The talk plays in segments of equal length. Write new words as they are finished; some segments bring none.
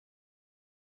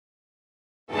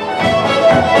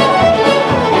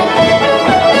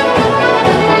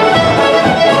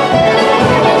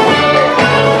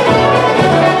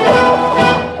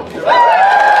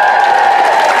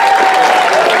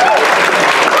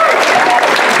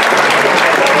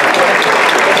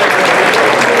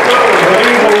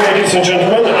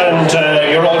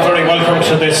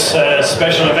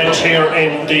special event here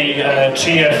in the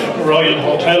TF Royal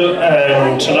Hotel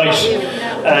tonight.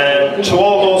 To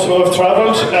all those who have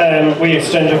travelled, we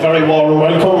extend a very warm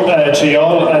welcome to you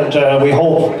all, and we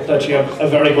hope that you have a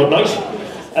very good night.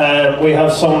 We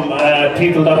have some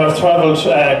people that have travelled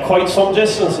quite some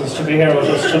distances to be here with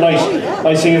us tonight.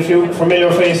 I see a few familiar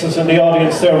faces in the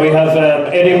audience there. We have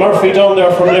Eddie Murphy down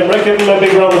there from Limerick. Give him a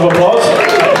big round of applause.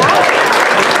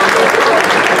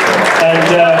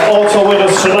 And also with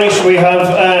us tonight we have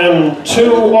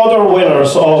two other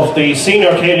winners of the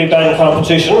Senior Céilí Band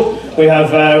competition. We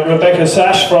have Rebecca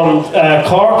Sash from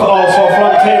Cork, also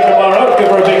from Castlebar. Give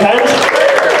her a big hand.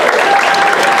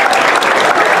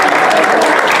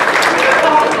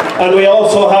 And we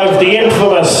also have the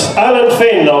infamous Alan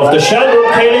Finn of the Shandon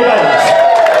Céilí Band.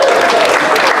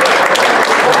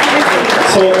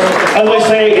 So, as I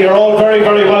say, you're all very,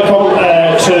 very welcome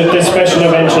to this special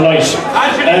event tonight.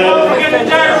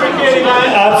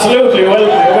 Absolutely, well,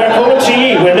 we're coming to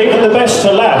you. We're leaving the best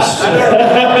to last.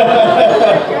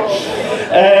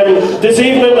 This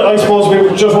evening, I suppose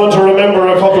we just want to remember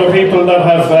a couple of people that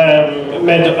have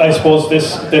made, I suppose,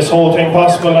 this whole thing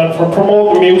possible, and for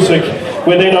promoting music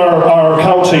within our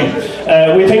county.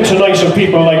 We think tonight of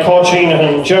people like Coachine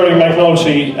and Jerry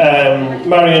McNulty,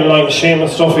 Marion Lyne,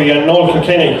 Seamus Duffy and Noel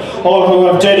Kilkenny, all who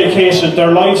have dedicated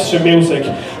their lives to music,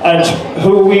 and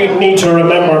who we need to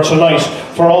remember tonight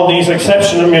for all these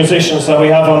exceptional musicians that we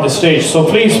have on the stage. So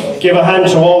please give a hand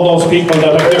to all those people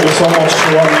that have given so much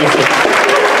to our music.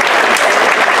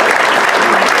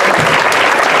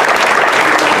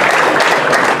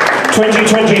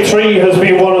 2023 has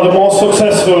been one of the most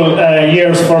successful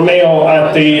years for Mayo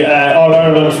at the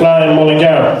All-Ireland Fleadh in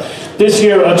Mullingar. This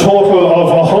year a total of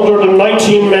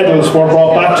 119 medals were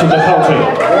brought back to the county.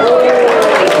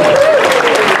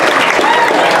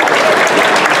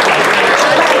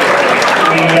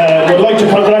 We would like to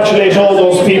congratulate all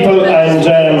those people and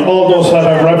all those that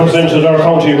have represented our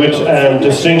county with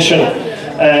distinction.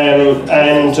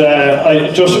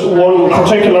 Just one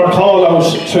particular call out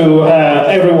to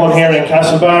everyone here in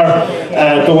Castlebar.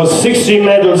 There was 60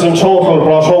 medals in total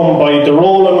brought home by the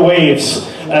Rolling Waves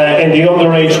in the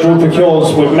underage group of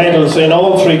Kyols, with medals in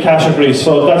all three categories.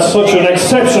 So that's such an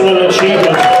exceptional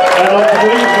achievement and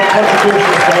unbelievable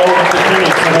contributions by all of the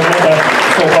clinics that have made that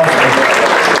so possible.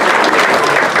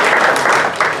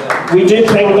 We did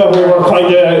think that we were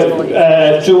kind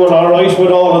of doing alright with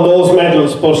all of those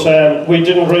medals, but we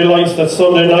didn't realise that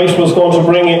Sunday night was going to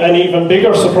bring an even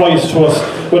bigger surprise to us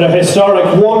with a historic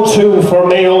 1-2 for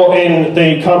Mayo in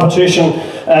the competition.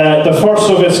 The first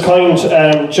of its kind,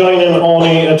 joining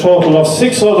only a total of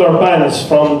 6 other bands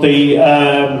from the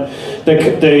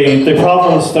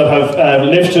province that have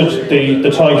lifted the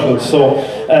title. So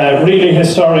really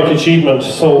historic achievement.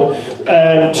 So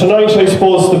tonight, I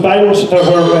suppose, the band that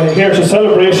we're here to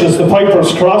celebrate is the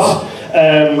Piper's Cross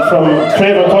from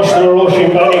Craven Cushla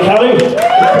in Ballycally.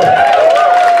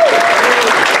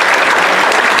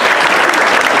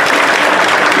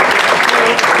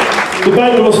 The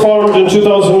band was formed in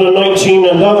 2019,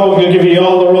 and that will give you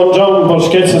all the rundown,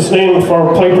 but gets its name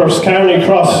for Piper's Carney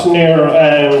Cross near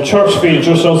Churchfield,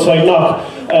 just outside Knock.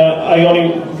 I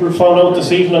only found out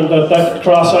this evening that that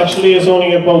cross actually is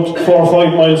only about 4 or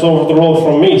 5 miles over the road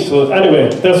from me. So anyway,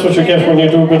 that's what you get when you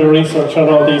do a bit of research on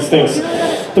all these things.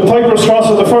 The Piper's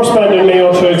Cross are the first band in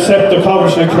Mayo to accept the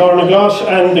Coversley Clornaglash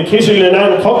and the Kitty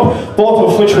Linan Cup,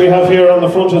 both of which we have here on the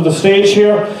front of the stage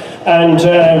here. And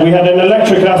we had an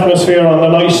electric atmosphere on the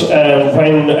night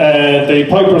when the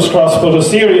Piper's Cross put a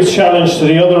serious challenge to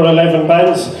the other 11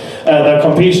 bands that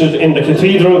competed in the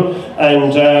cathedral,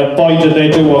 and boy did they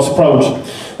do us proud.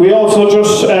 We also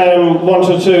just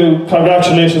wanted to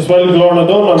congratulate as well Glorna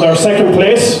Dunn on their second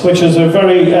place, which is a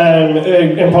very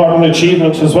important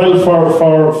achievement as well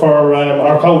for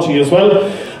our county as well.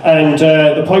 And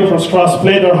the Piper's Cross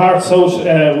played their hearts out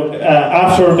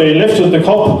after they lifted the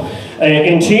cup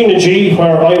in Tina G,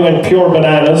 where I went pure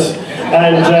bananas,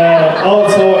 and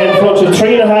also in front of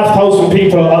 3,500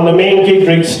 people on the main gig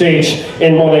rig stage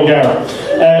in Mullingar.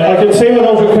 I can say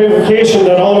without equivocation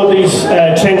that all of these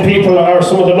 10 people are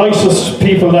some of the nicest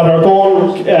people that are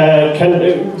going,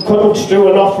 couldn't do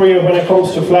enough for you when it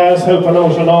comes to flags, helping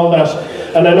out and all that.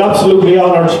 And I'm absolutely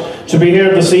honoured to be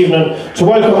here this evening to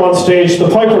welcome on stage the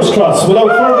Piper's Cross. Without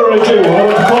further ado, I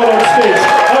want to call on stage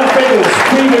Al Figgins,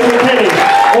 Stephen Kilkenny,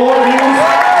 Owen Hughes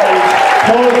and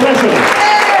Paul Gresham.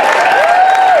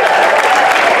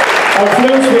 On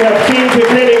flutes we have Keane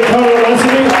Kilkenny and Conor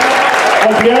Lassity.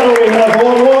 On piano we have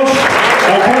Owen Walsh.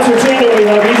 On concertina we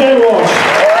have Eden Walsh.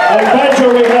 On banjo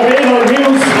we have Aidan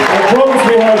Hughes. On drums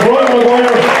we have Roy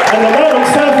Maguire. And the man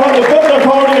himself on the butler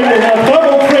accordion we have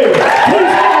Donald Crib.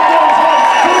 Please give a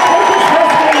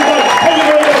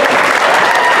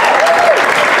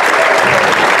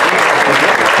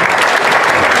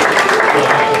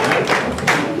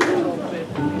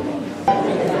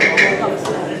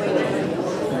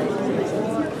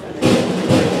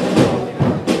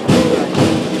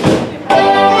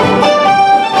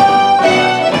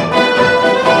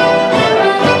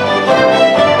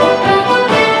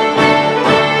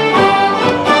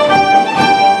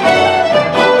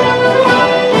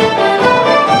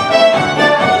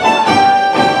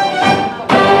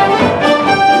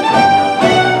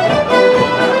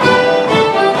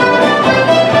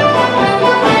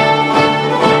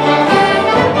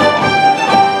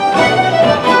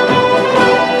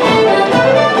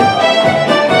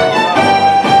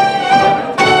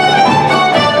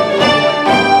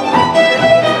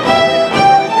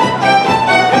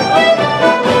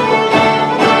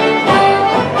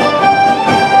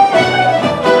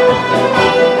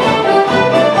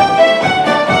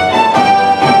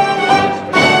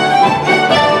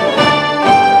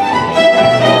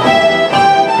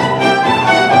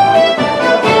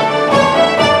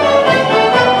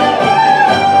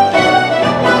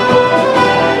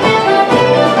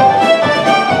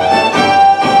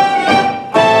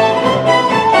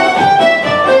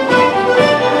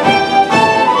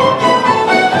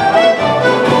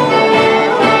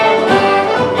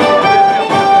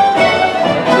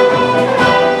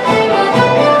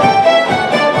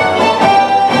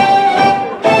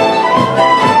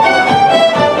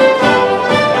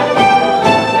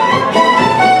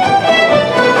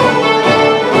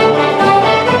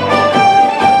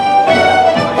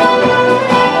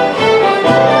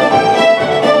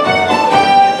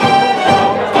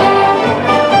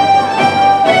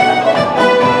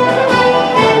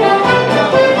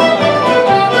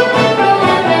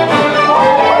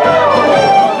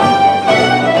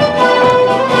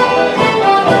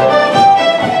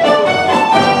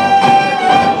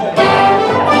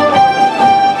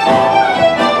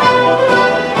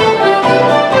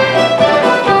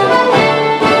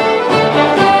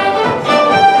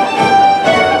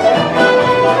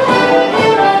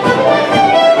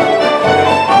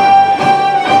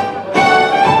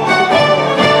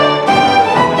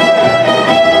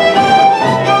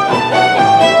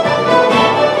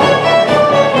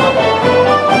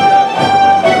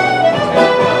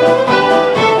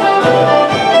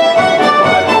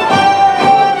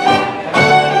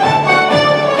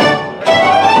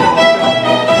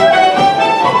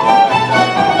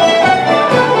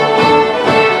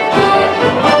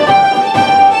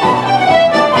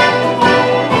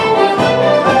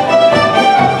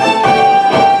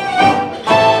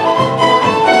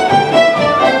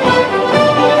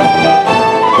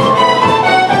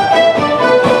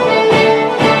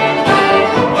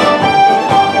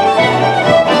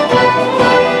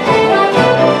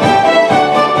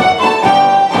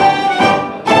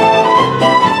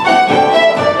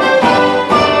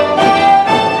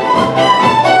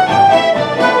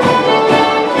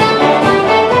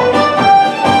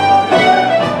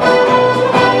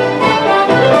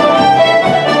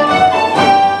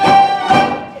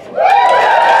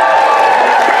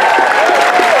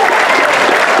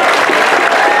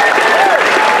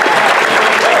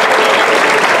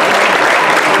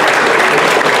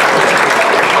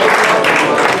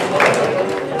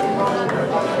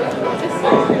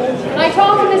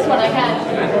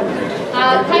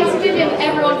Thanks a million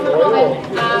everyone for coming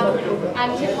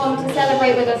and to come to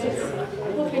celebrate with us. It's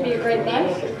hopefully be a great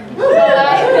night. So,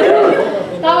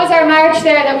 that was our march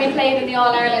there that we played in the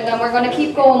All Ireland, and we're going to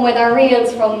keep going with our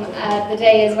reels from the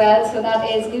day as well. So that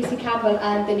is Lucy Campbell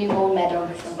and the New Mown Meadow.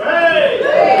 So.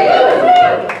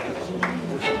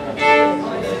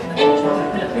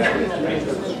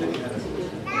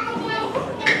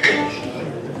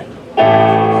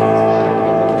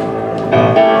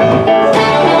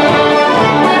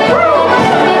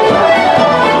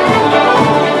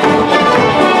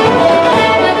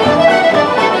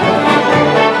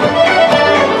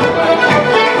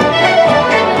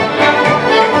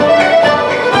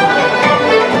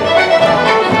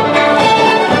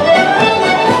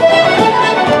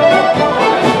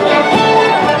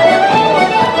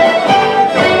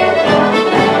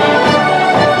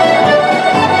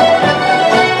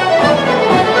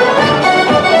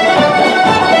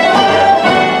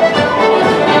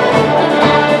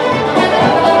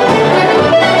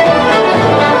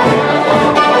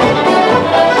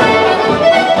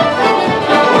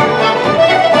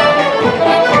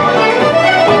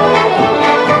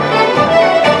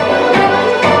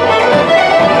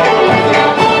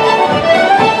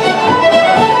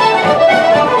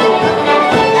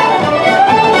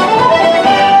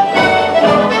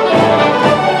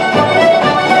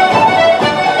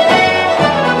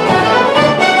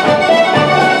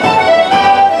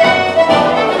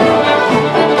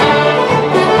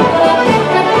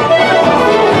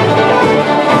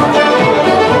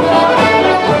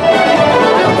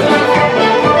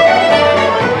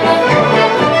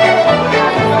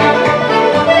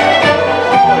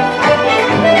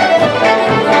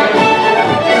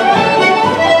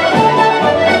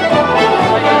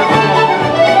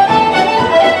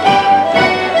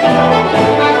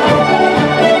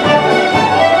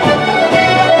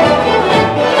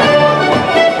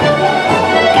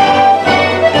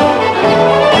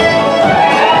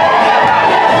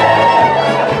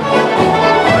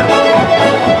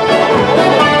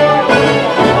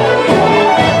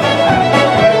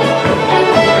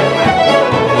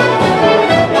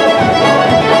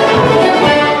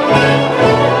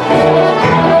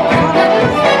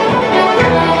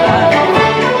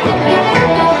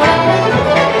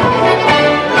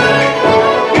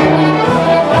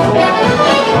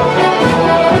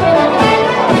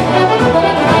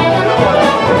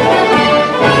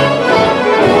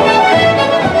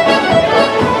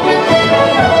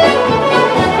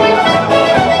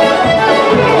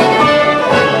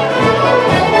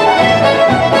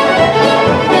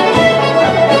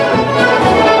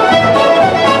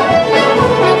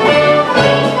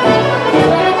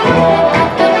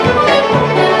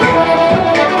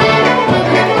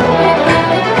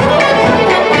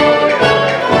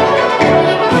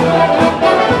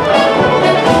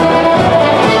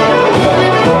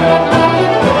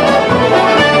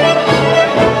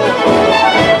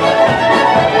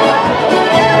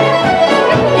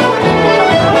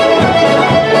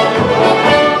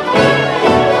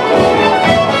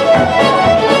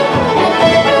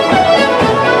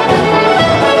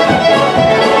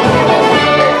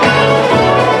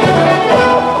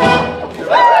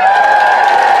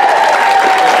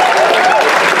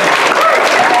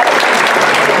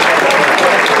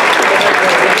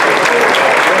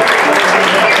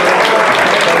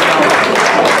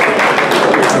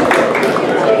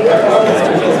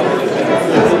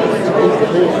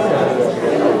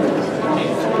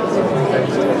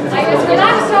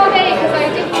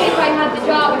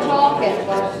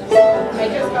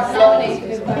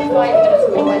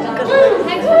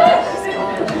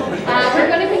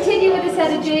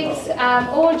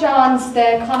 Old John's,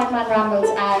 the Connacht Man Rambles,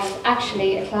 and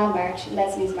actually a clown march,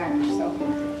 Leslie's March. So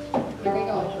here we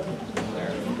go.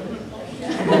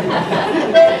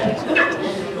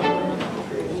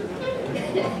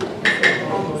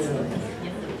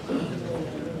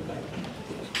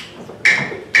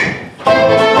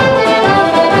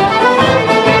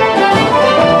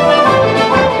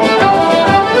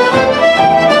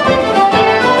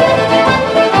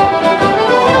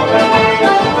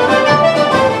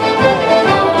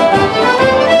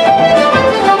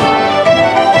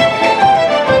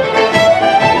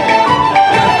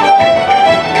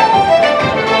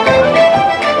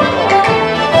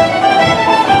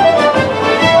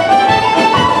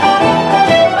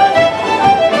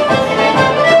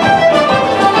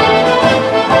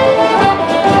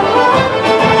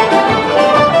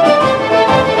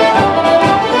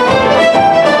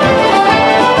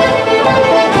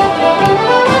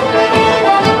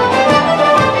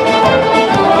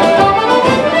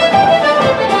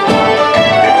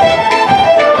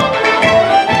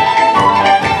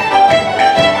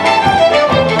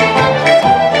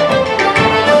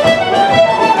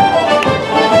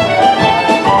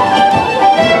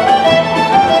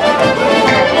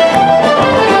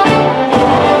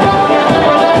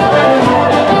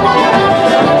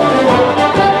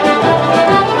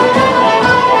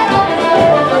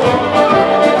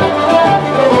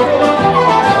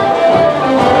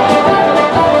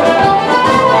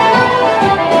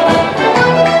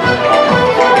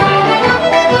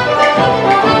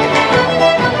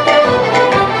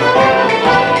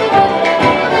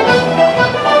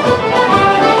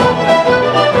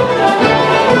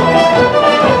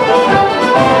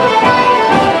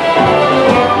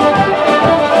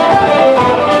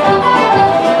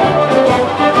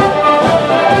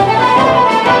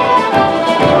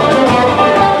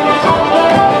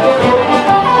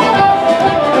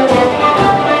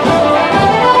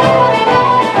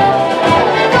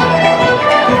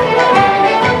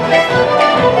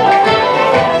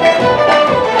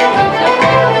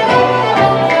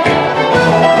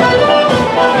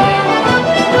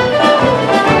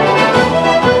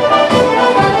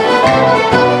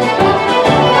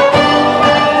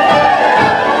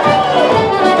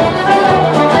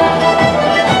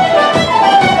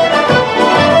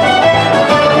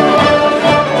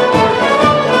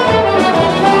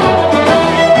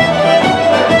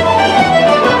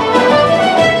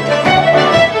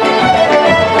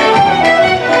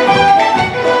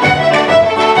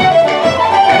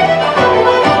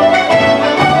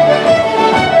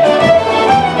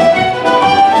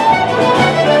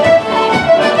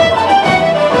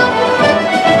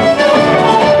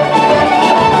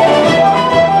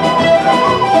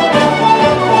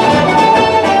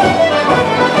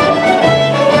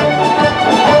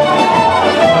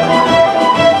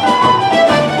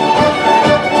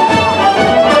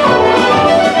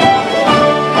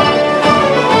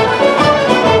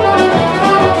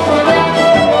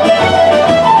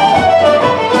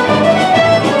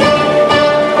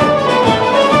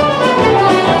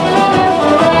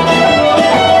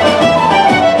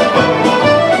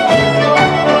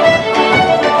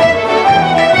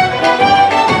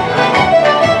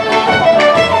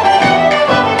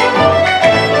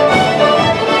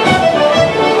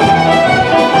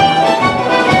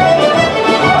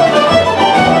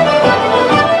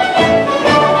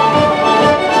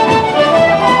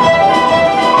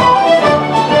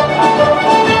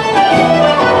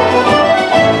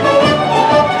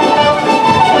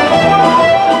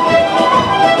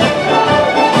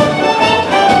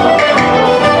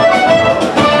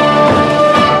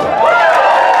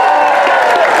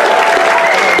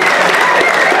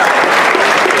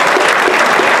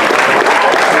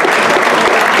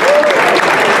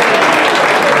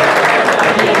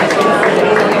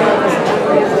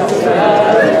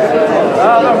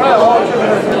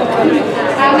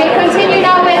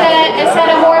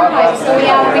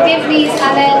 Tivoli's,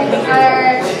 and then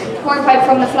our hornpipe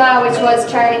from the Fla, which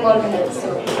was Charlie Mulvihill's.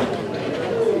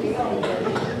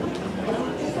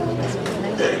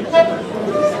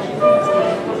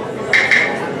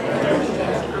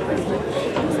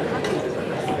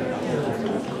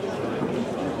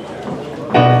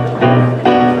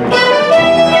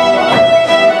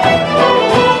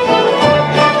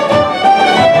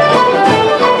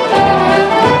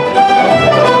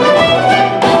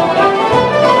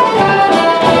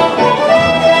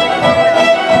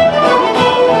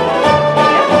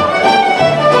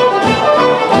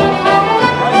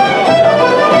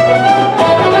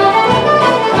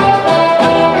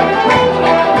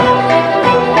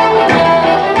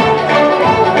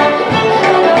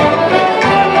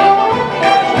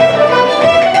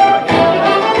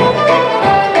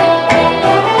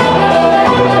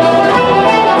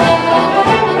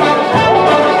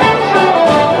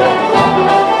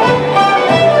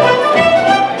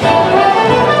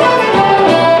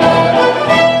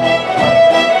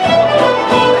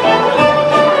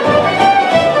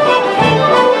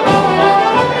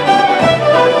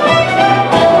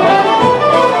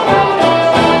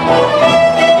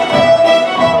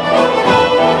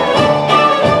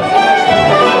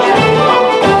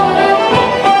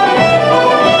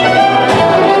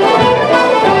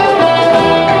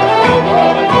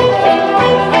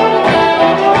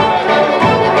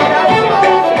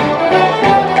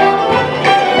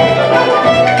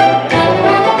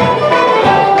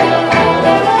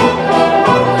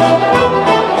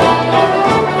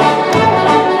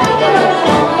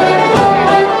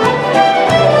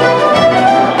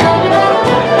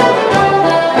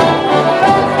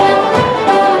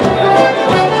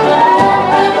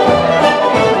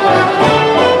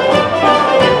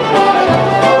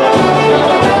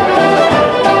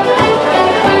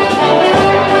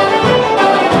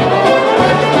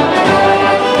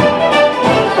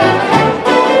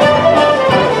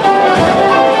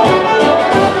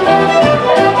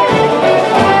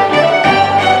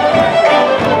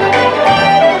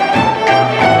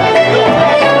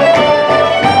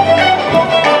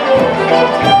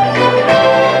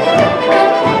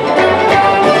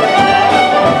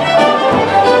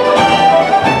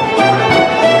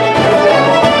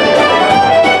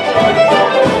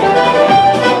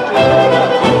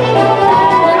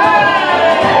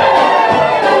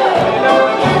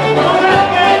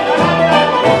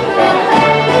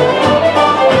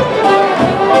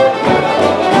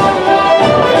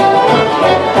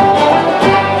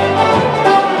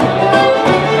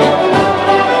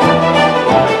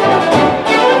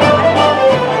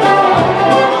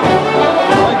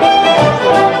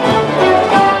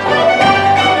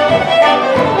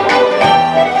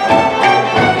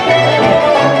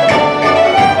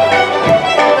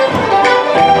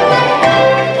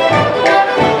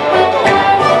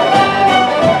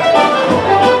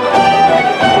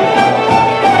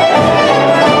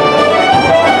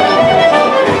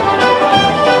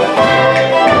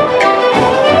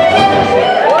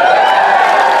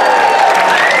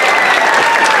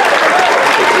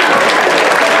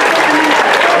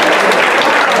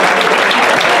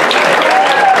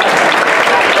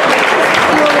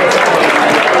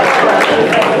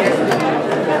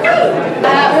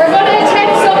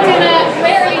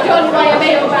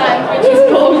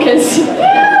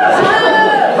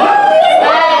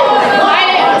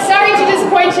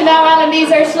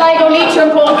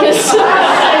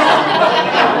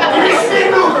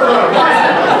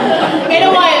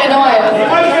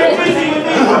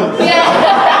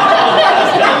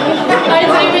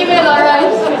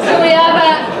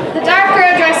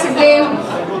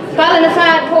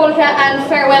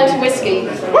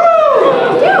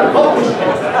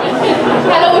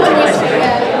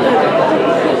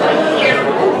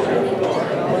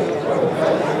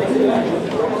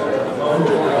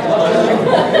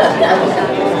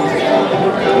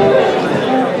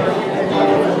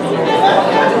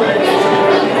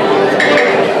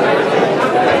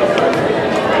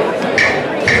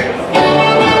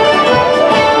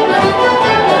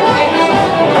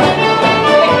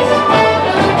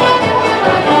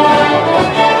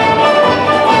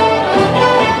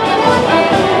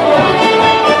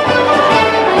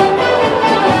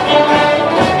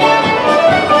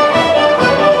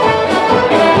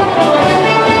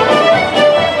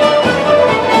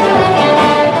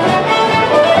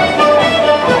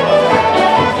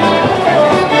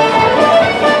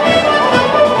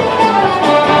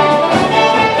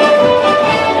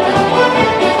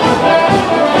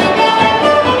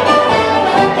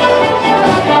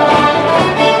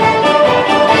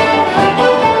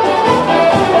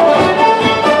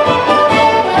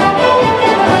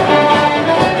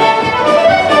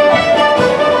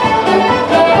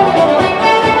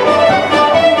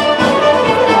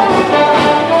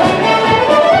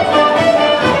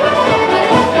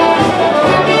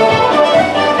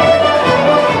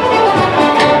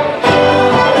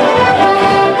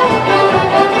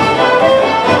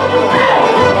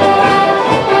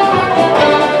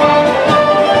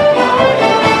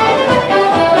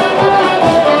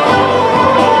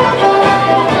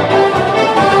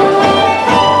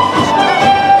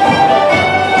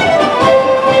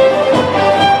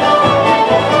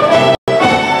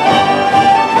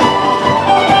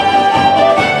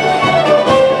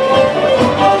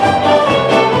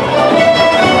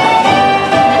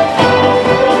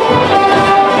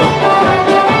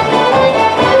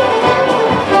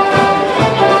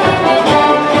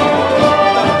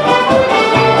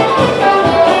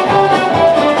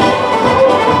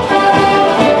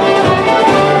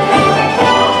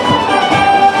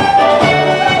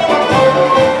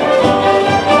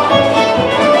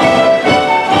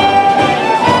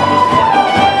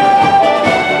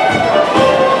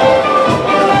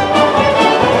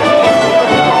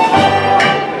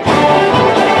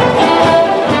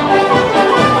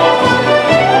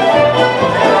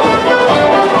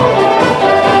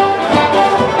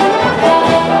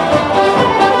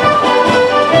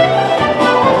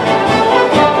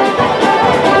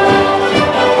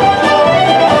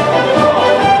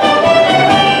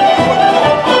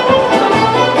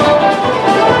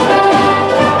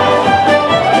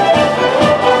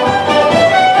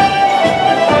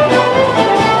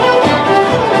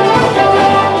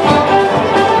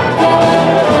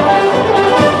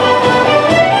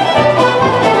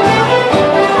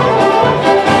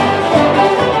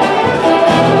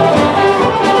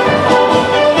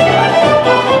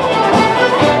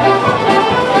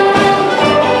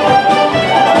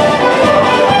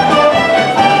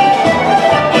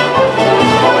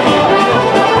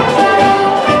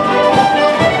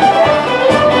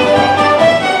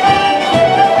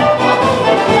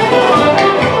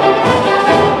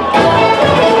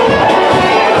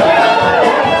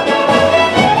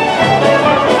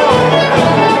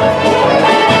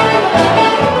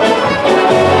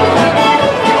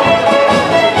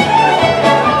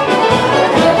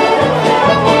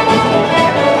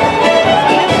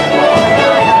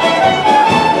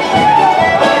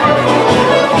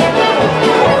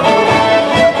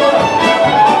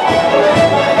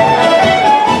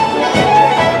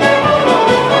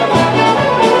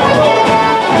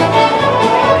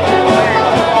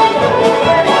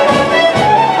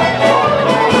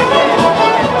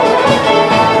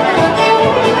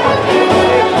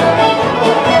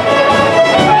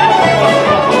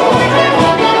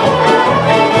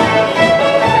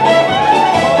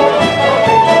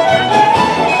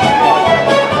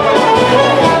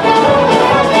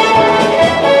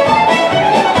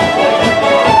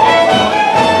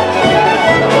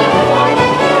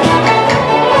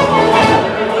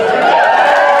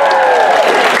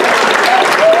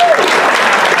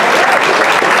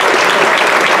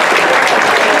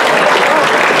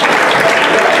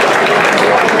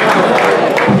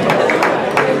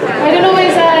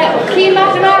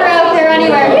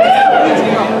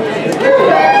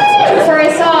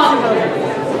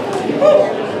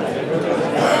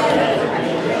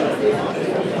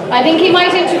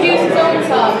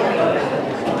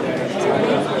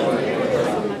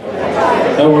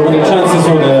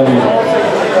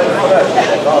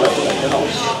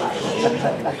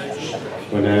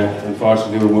 But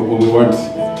unfortunately, when we weren't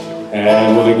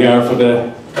moving gear for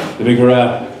the big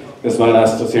hurrah, this man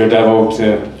asked us here, Davo,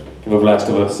 to give a blast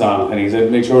of a song, and he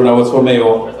said, make sure now it's for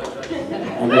Mayo.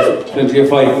 And there's plenty of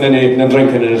fighting and eating and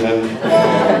drinking in it, and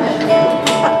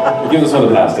give this one a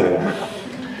blast anyway.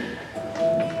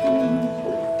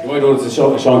 You might know it's a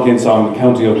Sean Kane song, The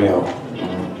County of Mayo.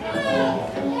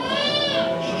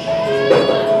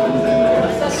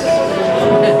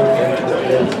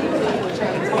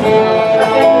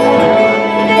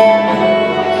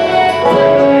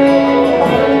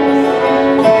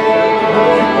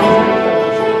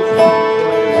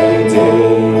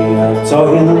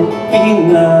 Toil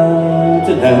being at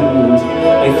an end,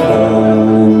 I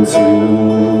found to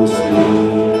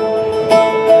sleep.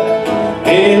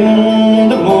 In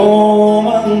the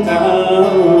moment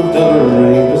after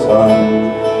rain was on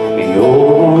the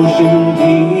ocean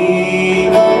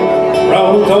deep,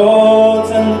 proud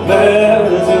thoughts and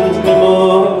pleasant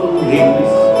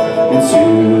memories into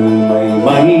my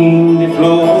mind they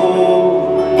flow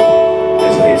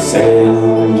as I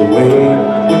sailed away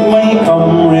with my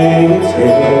comrades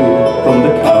here from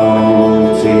the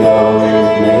county of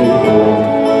Mayo.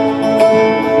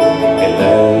 I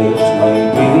left my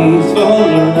peaceful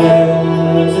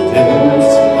residence,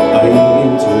 I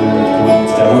entered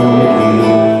Queenstown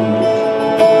again.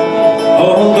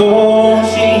 Although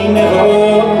she never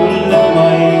left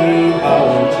my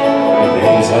heart, in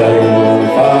exile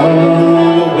far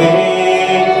away,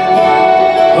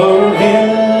 her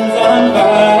hills and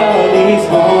valleys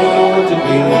haunted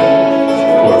me.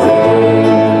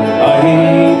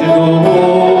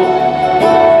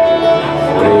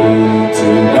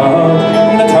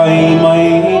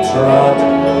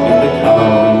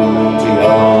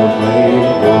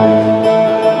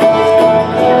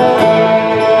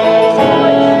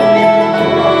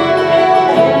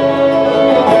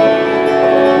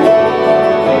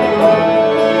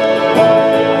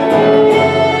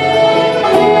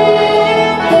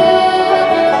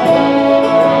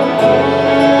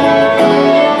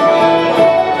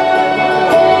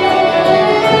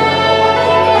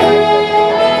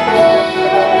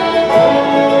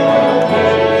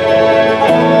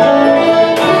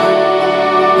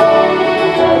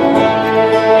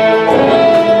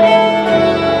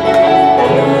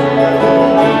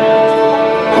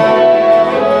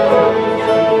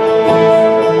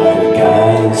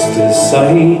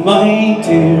 Aside my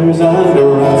tears and a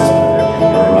rasp, a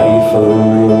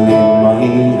rifle in my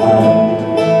hand.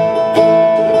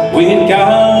 With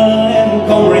gallant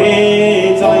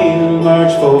comrades I'll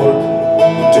march forth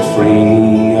to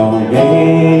free our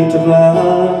native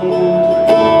land.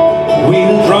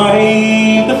 We'll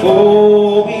drive the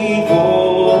foe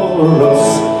before us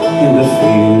in the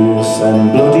fierce and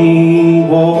bloody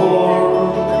war.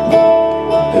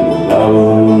 And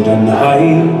loud and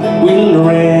high we'll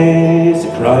raise a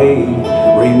cry,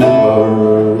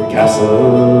 remember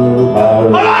Castlebar.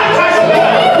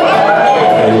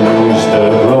 Avenge the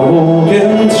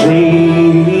broken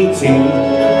treaty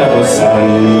that was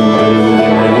signed in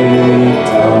Limerick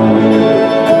town.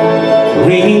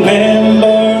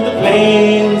 Remember the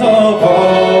plains of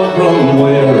Auburn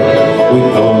where we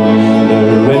thunder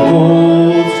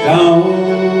echoes down.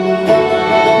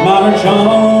 March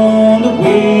on the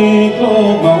Wicklow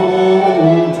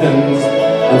mountains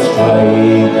and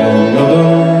strike another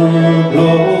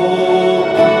blow,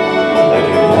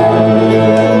 like a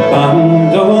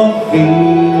band of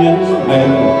valiant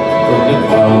men from the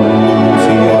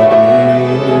county of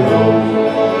Mayo.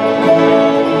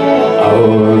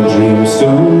 Our dreams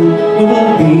soon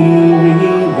will be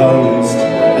realized,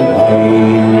 and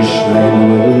Irishmen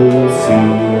will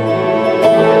see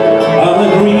a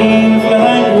green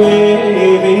flag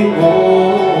waving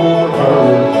o'er her,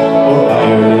 or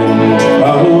Ireland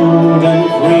proud and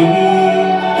free.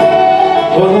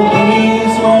 For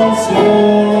peace once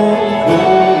more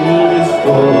will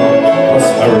restore,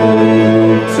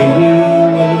 prosperity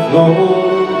will flow.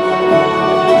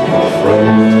 Our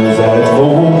friends at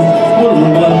home will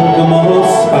welcome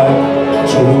us back,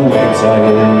 true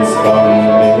exiles from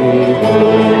Mayo.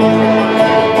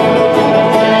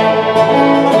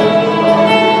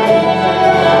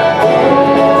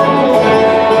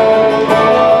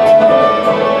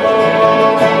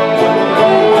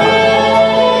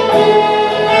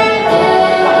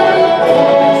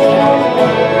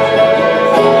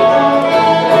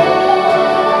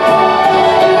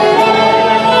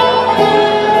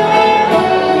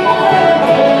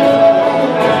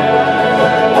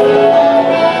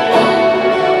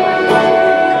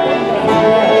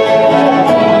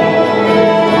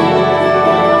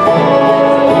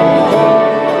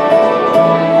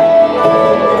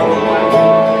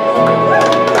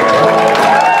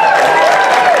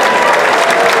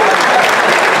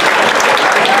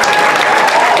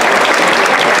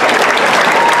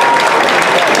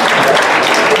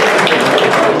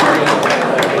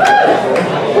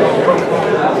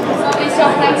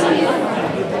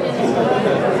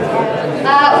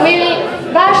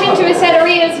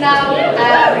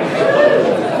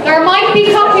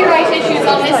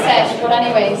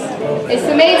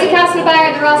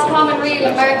 Castlebar, the Roscommon Reel,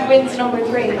 and Martin wins number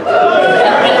 3.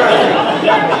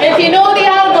 If you know the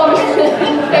album,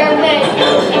 fair play.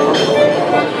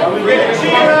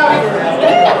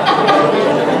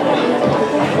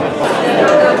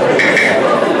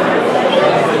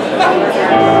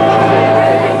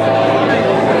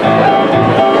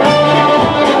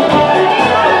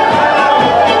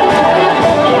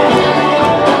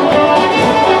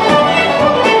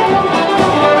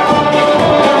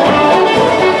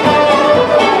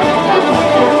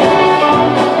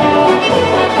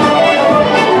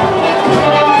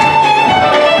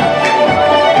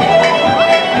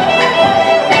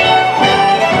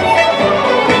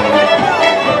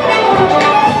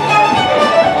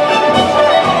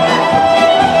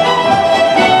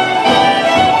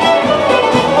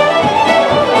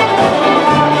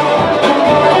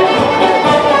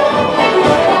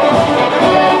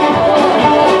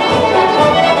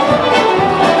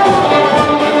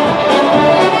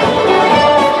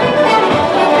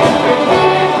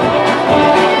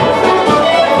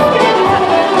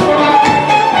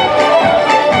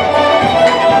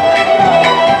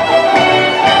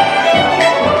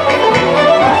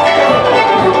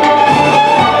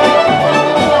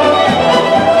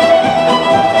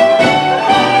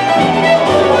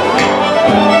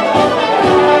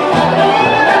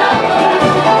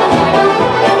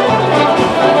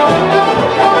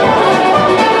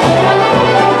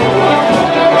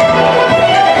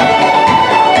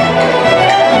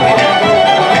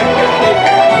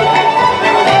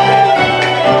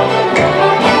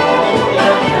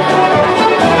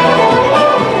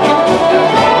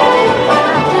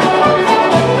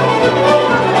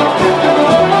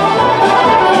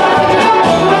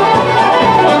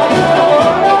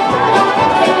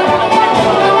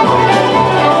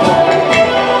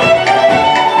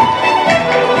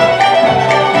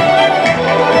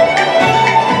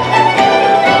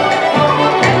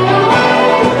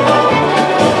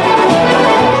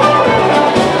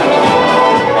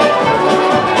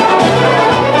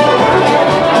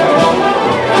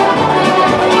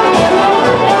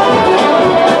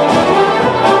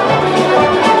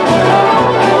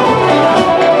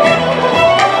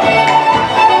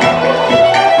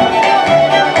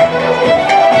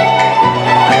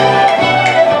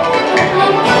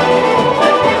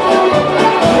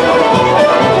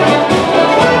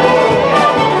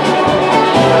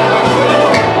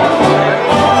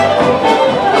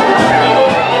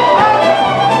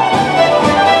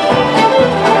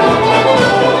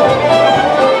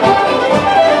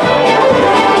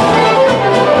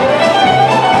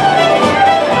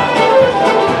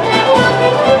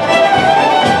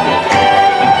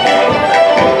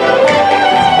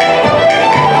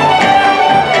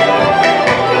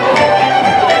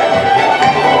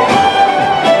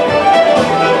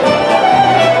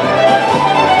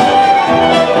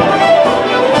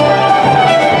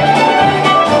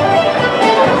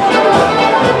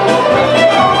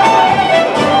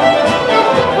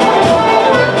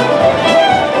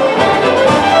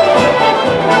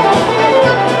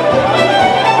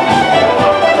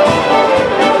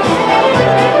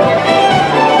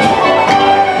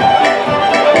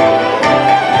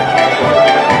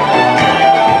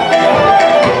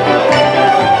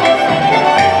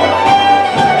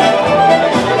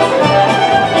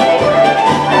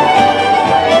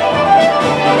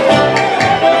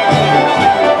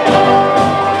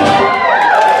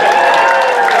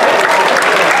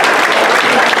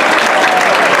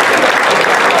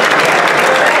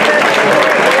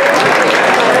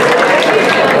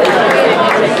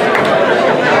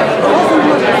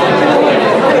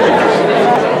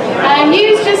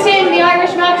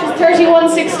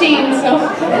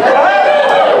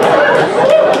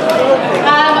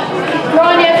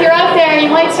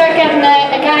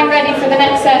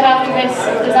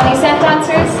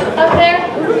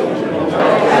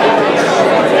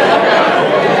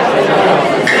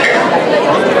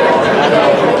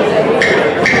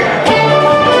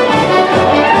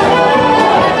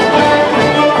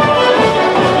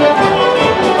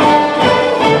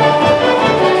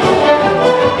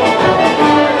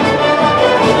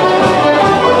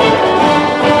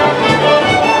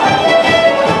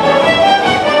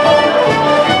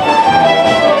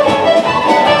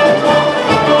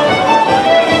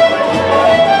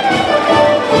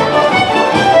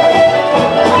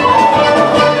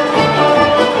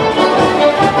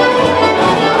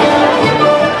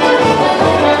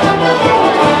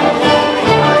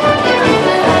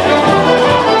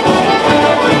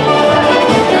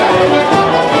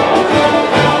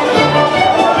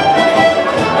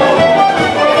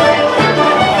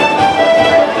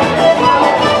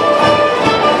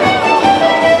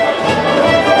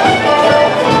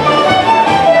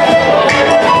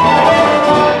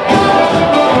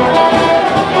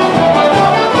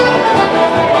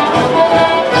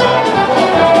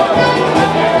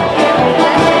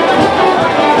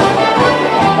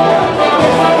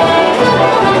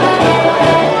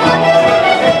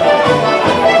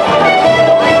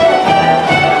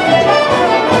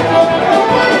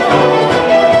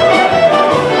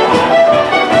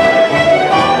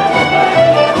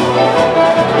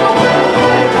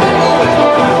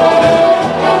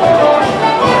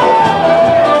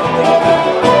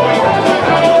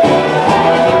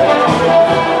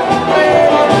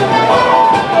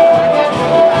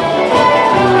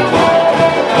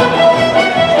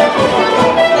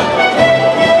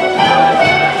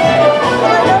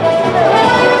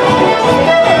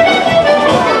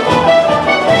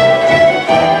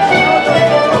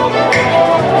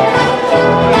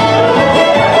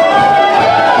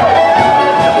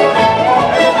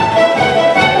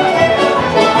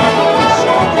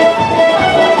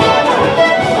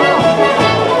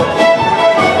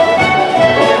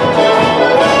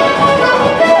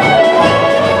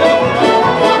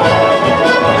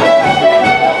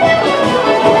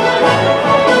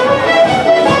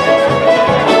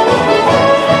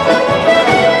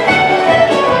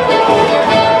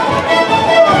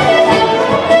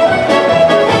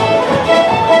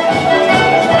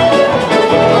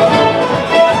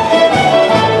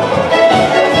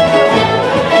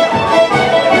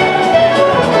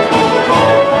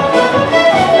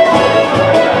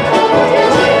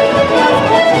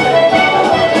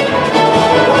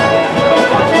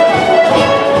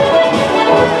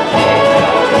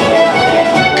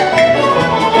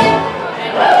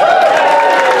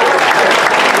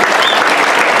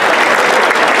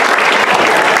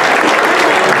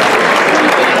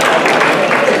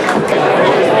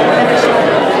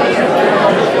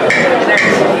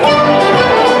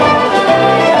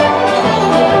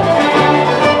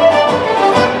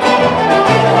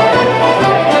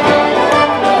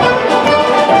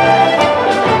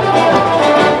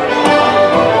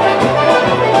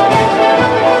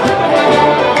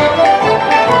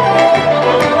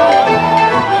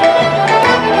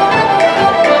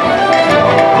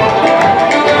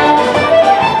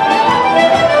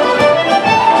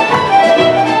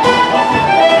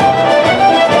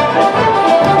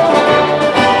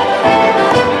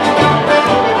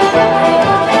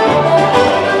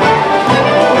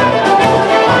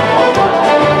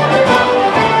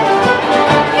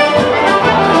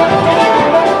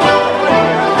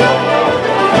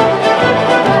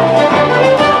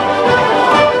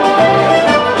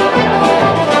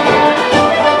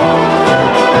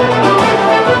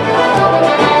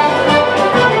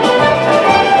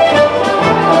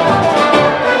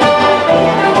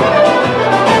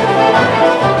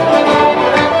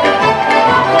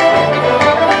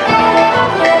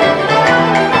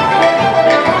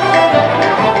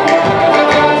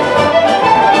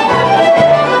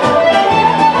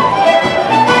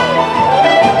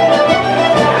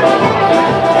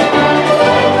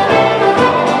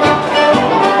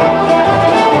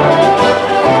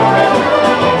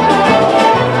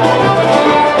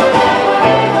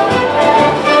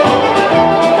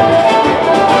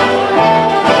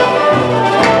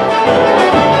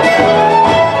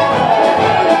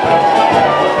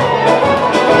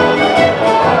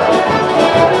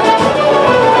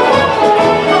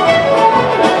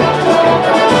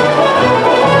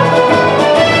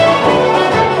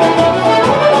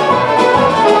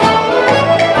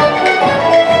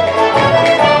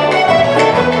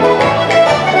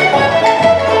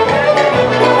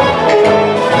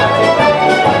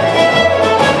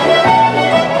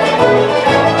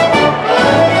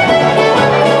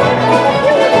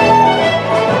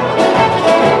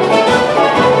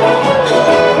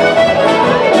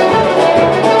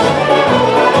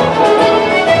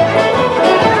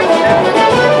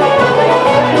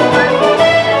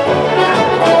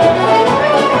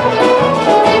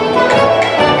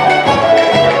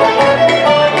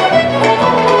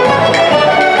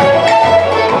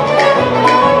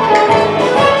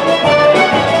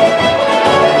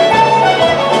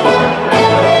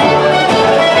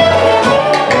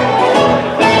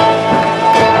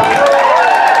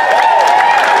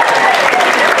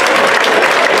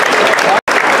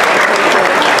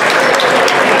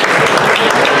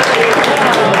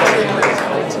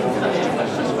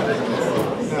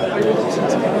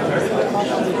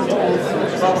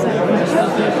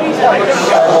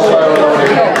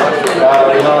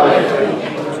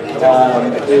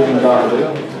 Evening Gandhi,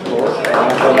 of course.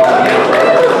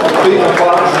 Peter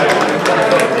Fox.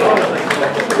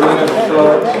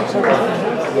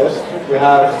 Yes, we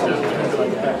have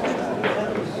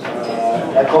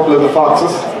a couple of the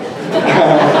foxes.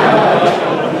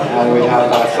 And we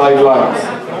have sidelines.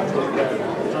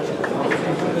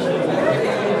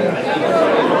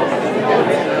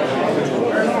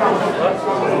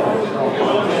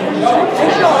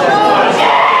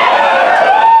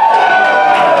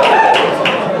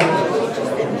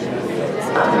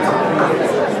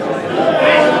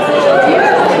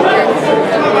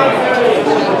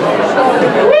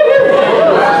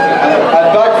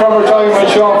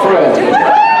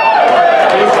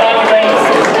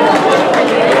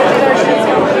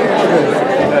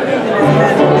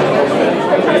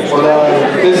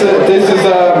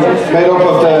 Made up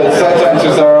of the set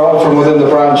dancers that are all from within the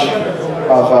branch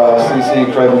of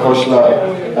CC Craven Cushla.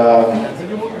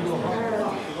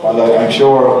 Well, I'm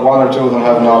sure one or two of them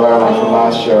have an All-Ireland from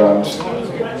last year, and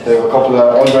they have a couple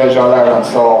of underage All-Ireland,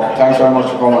 so thanks very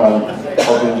much for coming and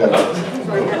hope you enjoy it.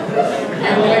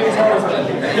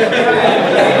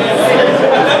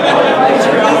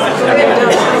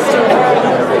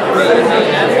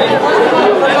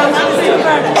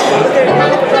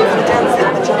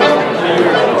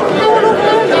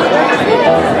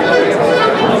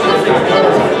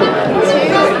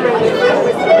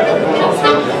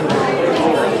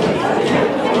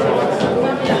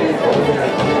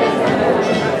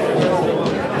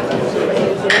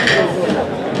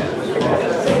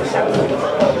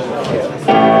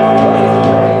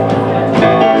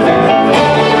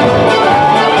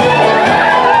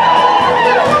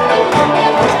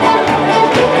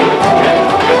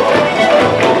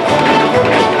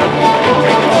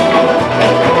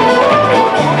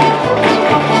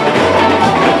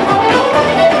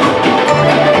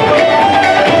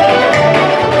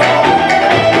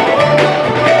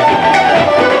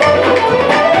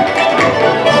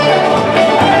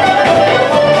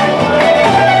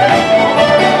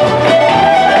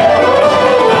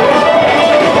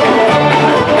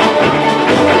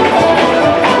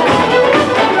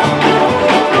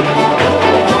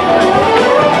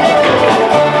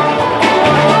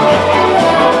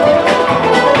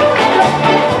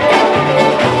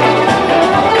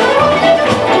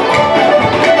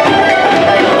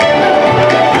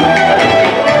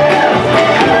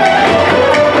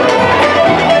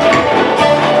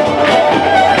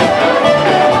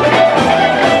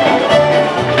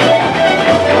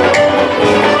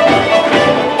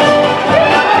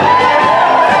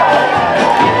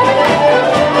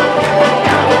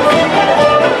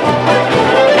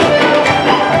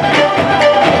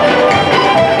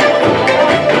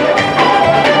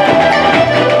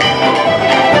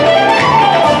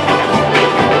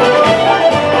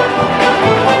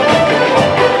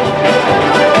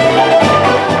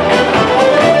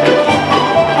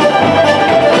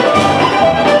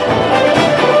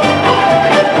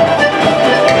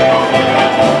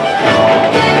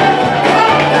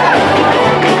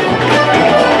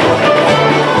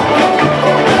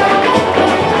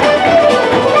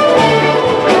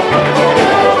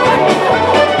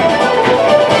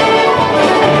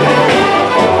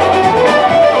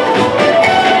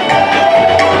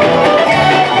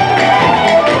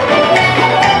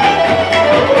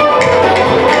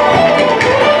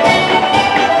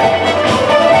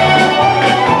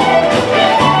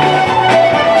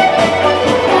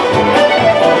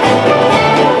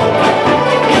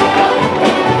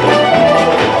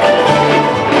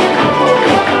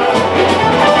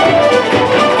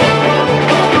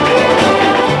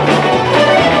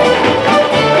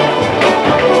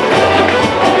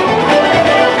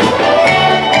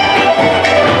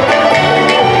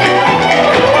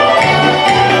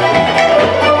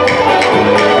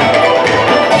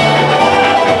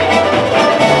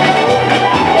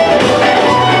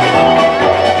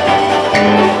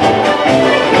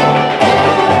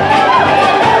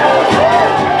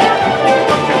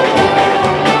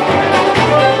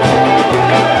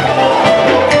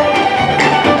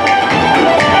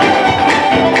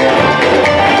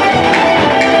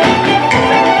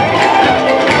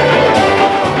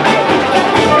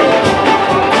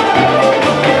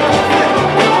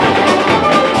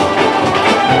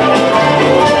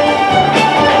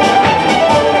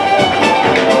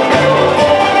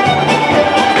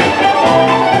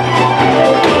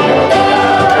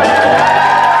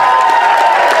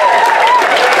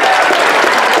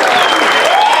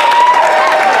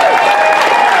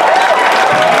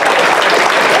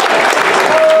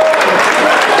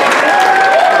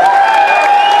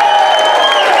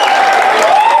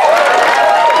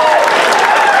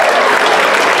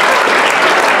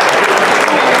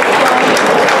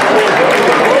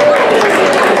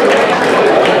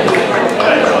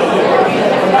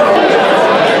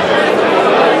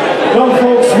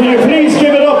 folks. Will you please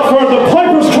give it up for the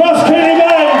Piper's Cross Céilí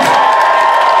Band?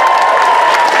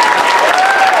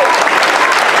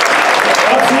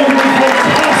 Absolutely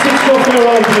fantastic stuff there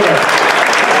out there.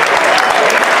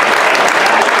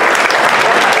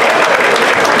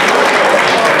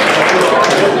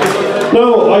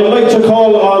 Now, I'd like to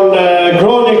call on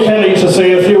Céilí to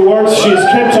say a few words. She's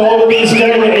kept all of these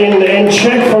down in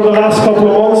check for the last couple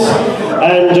of months,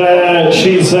 and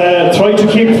she's tried to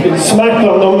keep smacked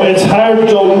on them. It's hard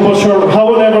done, but sure,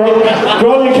 however,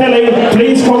 Céilí,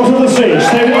 please come to the stage.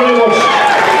 Thank you very much.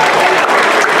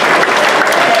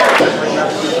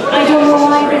 I don't know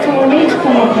why they told me to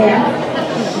come up here.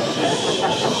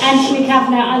 Anthony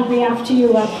Kavanagh, I'll be after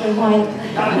you after a while.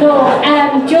 No,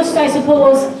 just I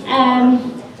suppose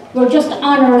we're just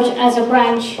honoured as a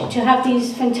branch to have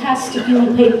these fantastic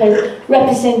young people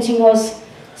representing us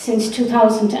since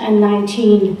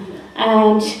 2019,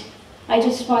 and I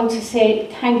just want to say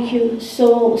thank you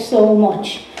so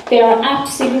much. They are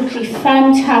absolutely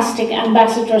fantastic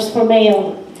ambassadors for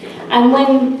Mayo, and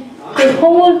when the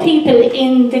whole people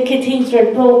in the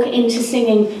cathedral broke into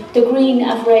singing the green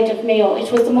of red of Mayo,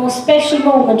 it was the most special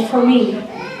moment for me,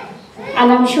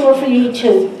 and I'm sure for you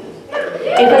too.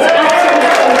 It was absolutely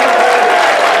fantastic.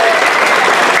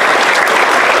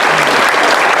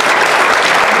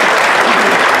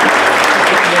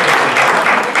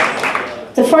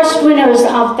 The first winners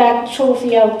of that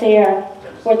trophy out there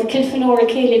were the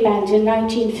Céilí Band in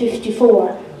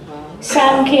 1954.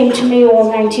 Sam came to Mayo in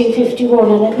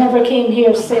 1951 and it never came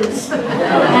here since.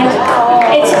 And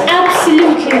it's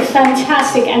absolutely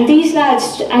fantastic, and these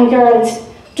lads and girls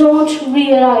don't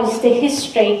realise the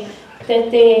history that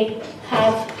they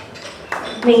have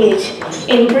made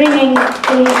in bringing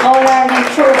the All-Ireland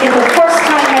Trophy the first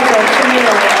time ever to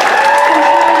Mayo.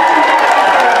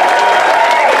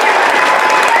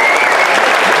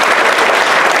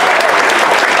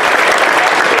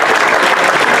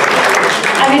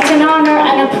 And it's an honour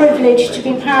and a privilege to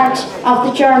be part of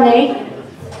the journey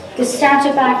that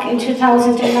started back in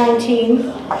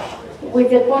 2019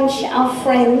 with a bunch of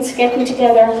friends getting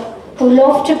together who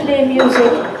love to play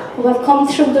music, who have come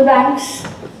through the ranks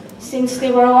since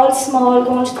they were all small,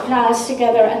 going to the class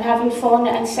together and having fun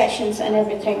and sessions and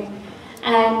everything.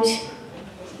 And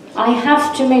I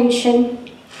have to mention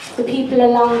the people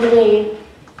along the way.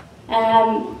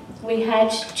 We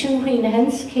had two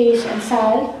Weenahans, Kate and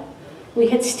Sal. We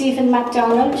had Stephen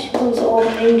MacDonald, who's over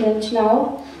in England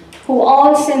now, who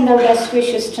all send their best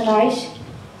wishes tonight.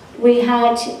 We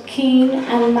had Keen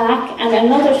and Mac and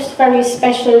another very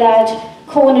special lad,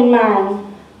 Conan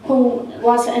Marn, who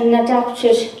was an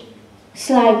adopted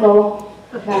Sligo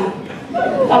man,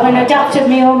 or an adopted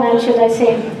Mayo man, should I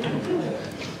say.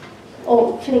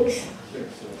 Oh, Flix.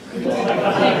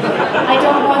 I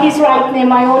don't know his right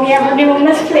name, I only ever knew him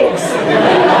as Flix.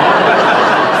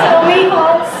 So he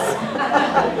was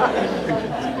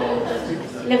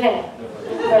Levin.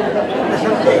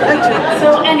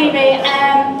 So anyway,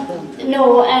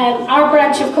 our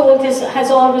branch of Code has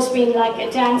always been like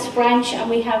a dance branch, and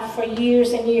we have for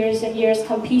years and years and years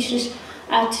competed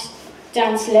at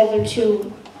dance level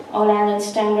to All-Ireland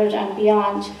standard and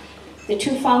beyond. The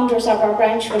two founders of our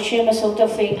branch were Seamus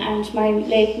O'Duffy and my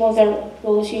late mother,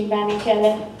 Roisin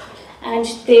Bannicella, and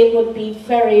they would be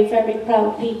very, very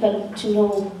proud people to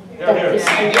know that this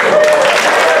is.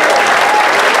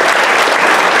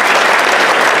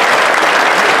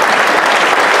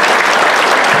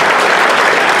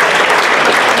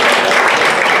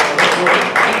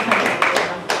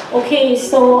 Okay,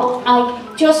 so I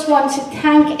just want to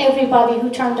thank everybody who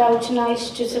turned out tonight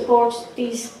to support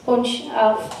these bunch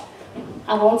of,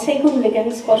 I won't say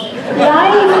hooligans, but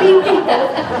lively people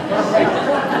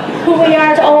who we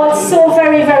are all so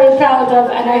very, very proud of.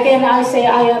 And again, I say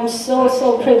I am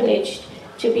so privileged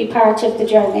to be part of the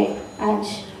journey. And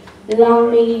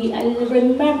long may I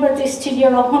remember this till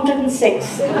you're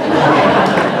 106.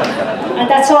 And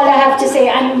that's all I have to say.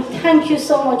 And thank you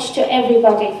so much to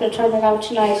everybody for turning out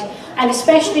tonight. And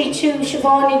especially to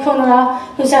Siobhan Cunera,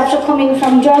 who's after coming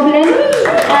from Dublin,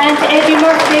 and Eddie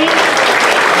Murphy.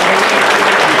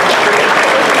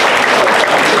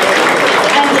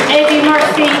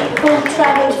 Who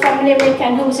travelled from Limerick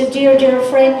and who's a dear, dear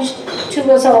friend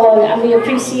to us all, and we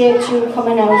appreciate you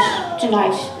coming out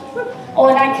tonight. Oh,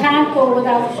 and I can't go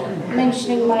without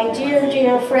mentioning my dear,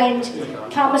 dear friend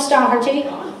Thomas Doherty,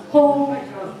 who,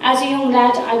 as a young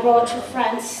lad, I brought to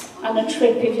France on a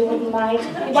trip, if you wouldn't mind.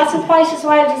 He wasn't quite as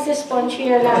wild as this bunch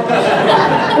here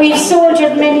now. We've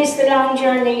soldiered many's the long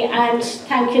journey, and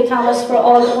thank you, Thomas, for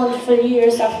all the wonderful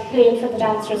years of playing for the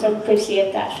dancers. I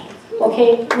appreciate that.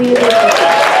 Okay, we will.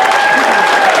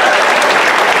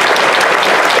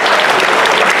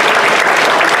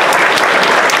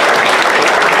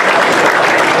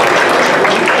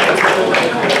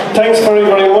 Thanks very,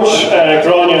 very much,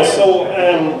 Grania. So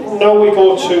now we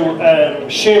go to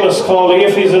Seamus Cawley,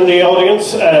 if he's in the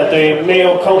audience, the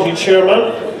Mayo County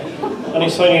Chairman. Any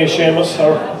sign of Seamus?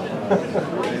 Or?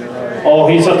 Oh,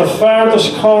 he's at the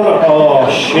farthest corner. Oh,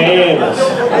 Seamus.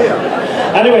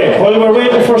 Anyway, while we're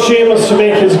waiting for Seamus to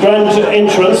make his grand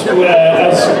entrance,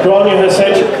 as Grania has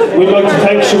said, we'd like to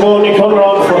thank Siobhan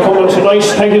Conrad for coming tonight.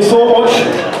 Thank you so much.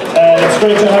 It's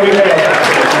great to have you here.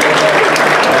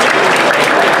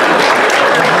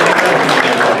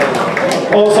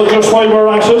 Also, just while we're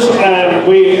at it,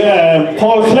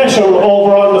 Paul Flesham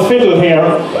over on the fiddle here,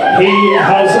 he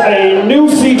has a new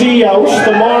CD out,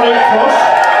 The Morning Crush,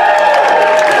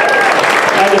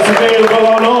 and it's available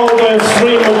on all the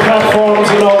streaming platforms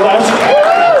and all that.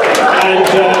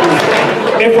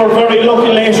 And if we're very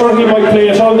lucky later, he might play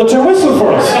it on the whistle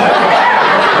for us.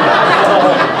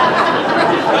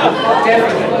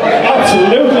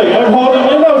 Absolutely, I'm holding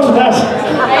it out to that.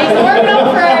 He's warming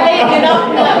up for our Lady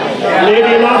Knock now.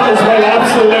 Lady Knock as well,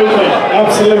 absolutely,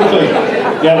 absolutely.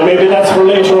 Yeah, maybe that's for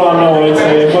later on now, I'd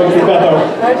say, it might be better.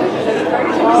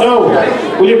 Now,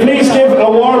 will you please give a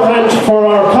warm hand for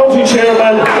our county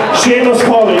chairman, Seamus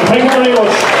Cawley. Thank you very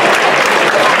much.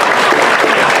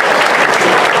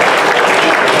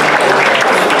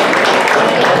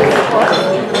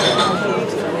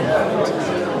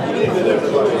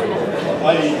 I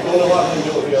don't know what I'm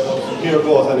doing here, but here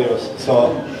goes anyways. So,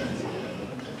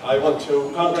 I want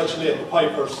to congratulate the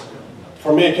Pipers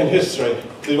for making history.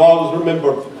 They've always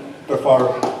remembered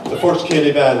before the first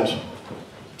Céilí band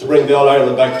to bring the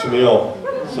All-Ireland back to Mayo.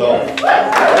 So,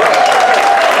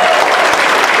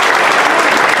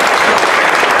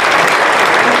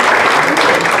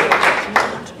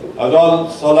 I'd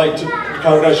also like to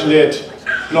congratulate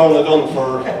Lorna Dunn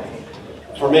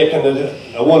for making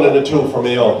it a 1 and a 2 for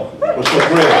Mayo, which was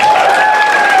great.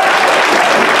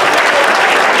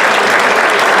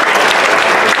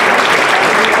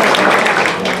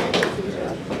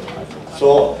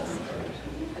 So,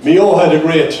 Mayo had a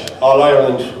great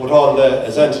All-Ireland with all the,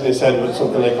 as Anthony said, with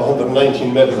something like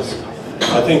 119 medals.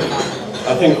 I think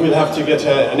we'll have to get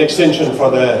an extension for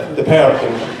the park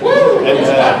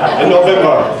in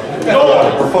November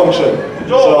for function.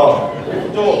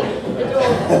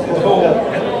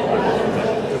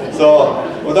 So,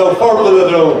 without further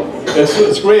ado,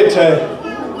 it's great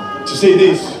to see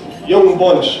these young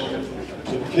bunch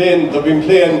they've been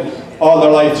playing all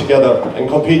their life together and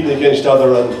competing against each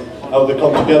other, and how they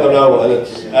come together now, and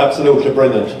it's absolutely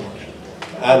brilliant.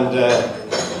 And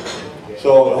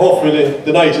so hopefully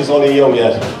the night is only young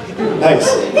yet. Thanks.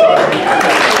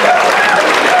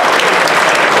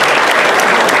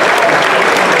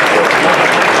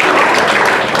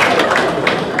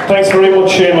 Thanks very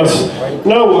much, Seamus.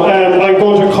 Now, I'm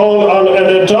going to call on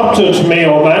an adopted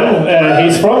Mayo man.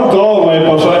 He's from Galway,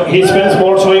 but he spends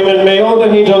more time in Mayo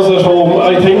than he does at home,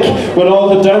 I think, with all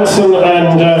the dancing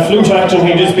and flute acting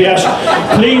he just be at.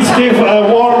 Please give a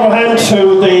warm hand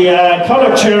to the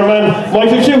Connacht chairman,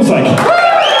 Michael Cusack.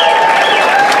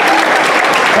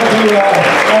 Thank you,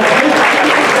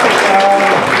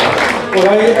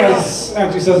 Well, as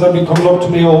Anthony says, I've been coming up to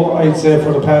Mayo, I'd say,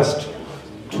 for the past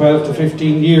 12 to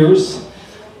 15 years.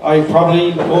 I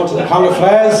probably go to the Connacht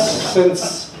Flags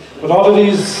since, with all of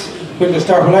these, when I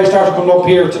started coming up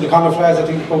here to the Connacht Flags, I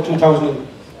think about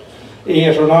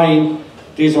 2008 or 9,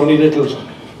 these were only little,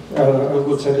 I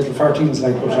would say little fartines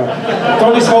like, but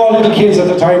only small little kids at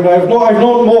the time. I've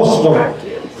known most of them,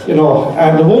 you know.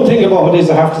 And the one thing about it is,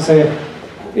 I have to say,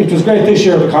 it was great this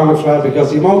year, the Connacht Flag, because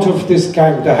the amount of this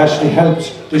gang that actually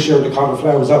helped this year, the Connacht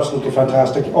Flag, was absolutely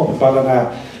fantastic, up in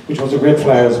Ballina, which was a great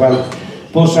flag as well.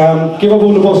 But give a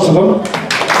boon of bus to them.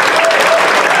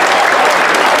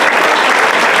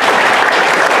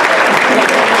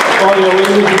 Oh yeah, we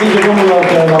need a woman out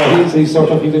there now. He's sort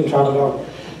of, he didn't travel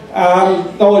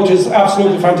down. No, it is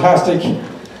absolutely fantastic.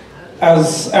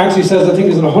 As Anthony says, I think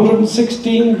it's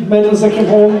 116 medals that came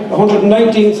home,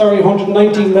 119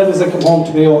 medals that came home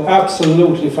to Mayo.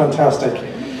 Absolutely fantastic.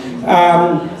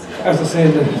 As I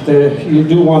said, you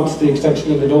do want the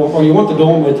extension in the dome, or you want the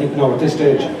dome, I think, now at this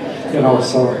stage, you know.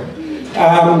 So,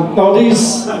 now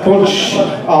these bunch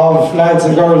of lads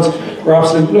and girls were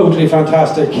absolutely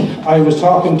fantastic. I was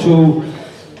talking to,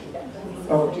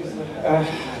 I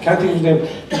can't think of his name,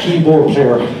 the keyboard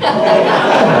player.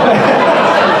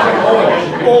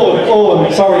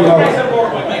 Owen, sorry, no.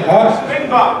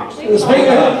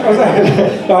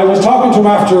 I was talking to him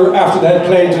after they had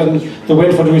played and they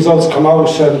wait for the results to come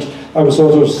out, and I was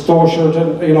sort of tortured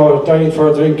and, you know, dying for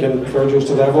a drink and produced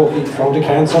a devil. He found a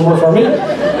can somewhere for me and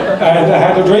I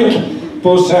had a drink.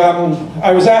 But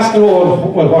I was asking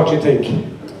Owen, well, what do you think?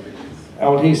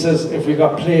 And he says, if we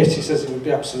got placed, he says, he would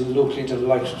be absolutely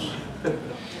delighted.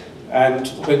 And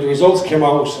when the results came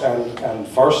out, and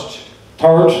first,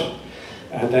 third,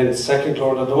 and then second,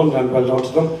 Lord done, and well done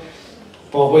to them.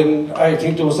 But when, I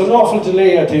think there was an awful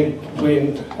delay, I think,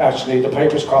 when actually the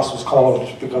Piper's Cross was called,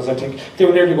 because I think they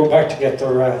were nearly going back to get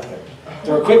their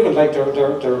equipment, like the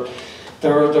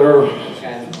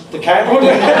can.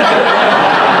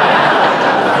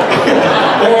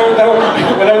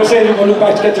 When I was saying they were going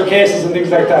back to get their cases and things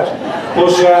like that.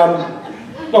 But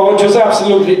no, it was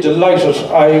absolutely delighted.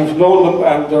 I've known them,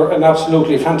 and they're an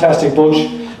absolutely fantastic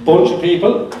bunch of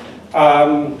people.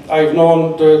 I've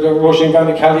known the Roisin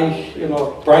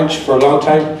Ballycally, branch for a long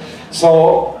time.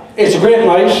 So it's a great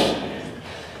night.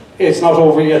 It's not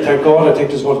over yet, thank God. I think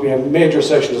there's going to be a major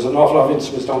session. There's an awful lot of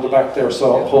instruments down the back there,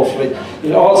 so hopefully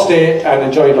you'll all stay and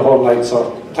enjoy the whole night.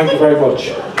 So thank you very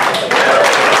much.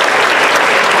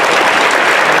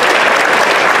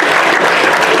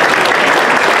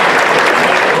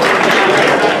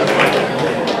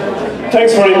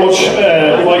 Thanks very much,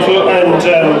 Michael.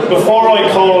 And before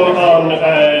I call on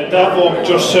Davo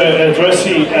just to address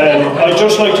you, I'd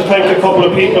just like to thank a couple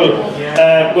of people.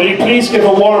 Will you please give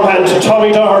a warm hand to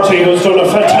Tommy Doherty, who's done a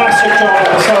fantastic job on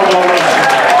the sound all night.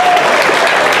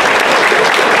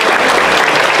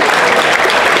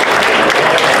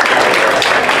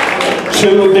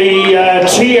 To the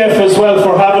TF as well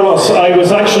for having us. I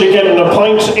was actually getting a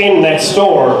pint in next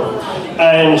door,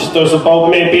 and there's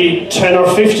about maybe 10 or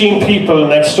 15 people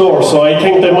next door, so I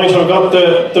think they might have got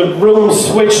the room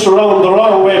switched around the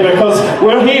wrong way, because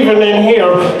we're heaving in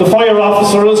here, the fire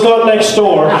officer has gone next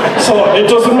door, so it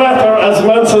doesn't matter. As the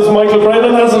man says, Michael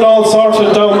Brennan has it all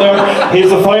sorted down there. He's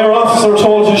the fire officer,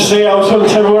 told to stay out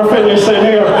until we're finished in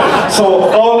here, so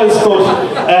all is good.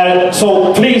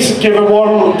 So please give a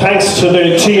warm thanks to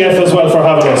the TF as well for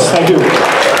having us. Thank you.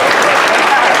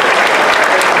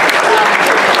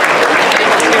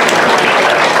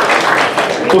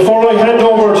 Before I hand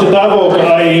over to Davo,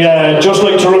 I just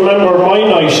like to remember my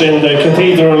night in the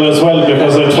cathedral as well,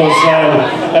 because it was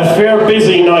a fair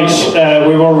busy night.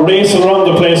 We were racing around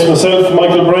the place, myself,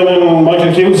 Michael Brennan,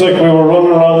 Michael Cusack, we were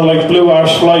running around like blue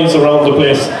ash flies around the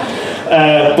place.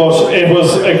 But it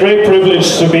was a great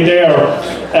privilege to be there.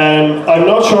 I'm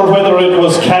not sure whether it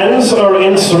was cans or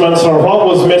instruments or what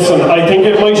was missing. I think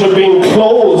it might have been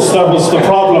clothes that was the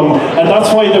problem, and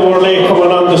that's why they were late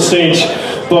coming on the stage.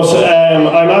 But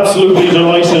I'm absolutely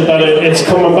delighted that it's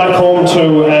coming back home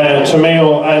to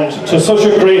Mayo, and to such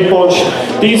a great bunch.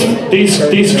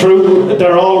 These crew,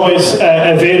 they're always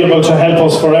available to help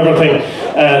us for everything.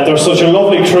 They're such a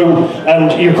lovely crew,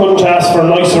 and you couldn't ask for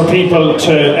nicer people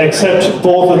to accept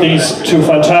both of these two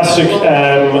fantastic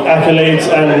accolades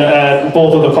and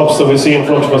both of the cups that we see in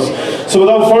front of us. So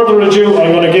without further ado,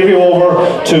 I'm going to give you over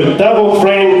to Davo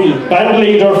Frayne, band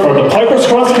leader for the Piper's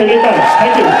Cross Céilí Band.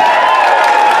 Thank you.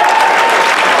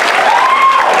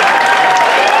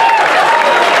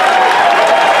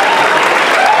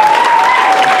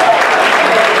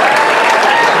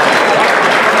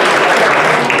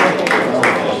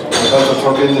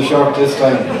 In the short this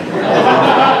time.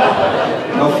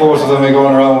 No photos of me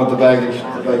going around with the baggy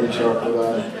shirt.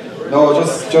 But, no,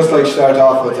 just like to start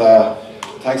off with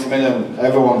thanks a million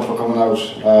everyone for coming out.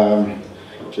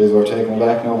 Geez, we're taken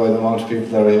aback now by the amount of people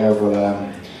that are here, but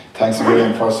thanks a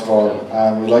million first of all.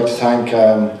 We'd like to thank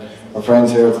our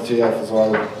friends here at the TF as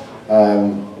well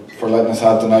for letting us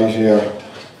have the night here.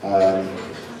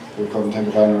 We couldn't think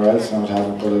of anywhere else now to have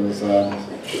it, but it was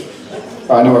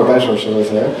anywhere better, shall I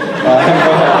say.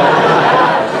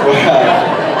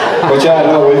 But yeah,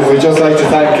 no, we'd just like to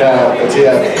thank the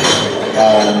TF.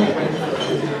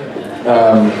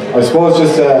 I suppose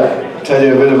just to tell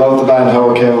you a bit about the band, how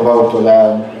it came about, but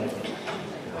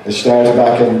it started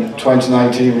back in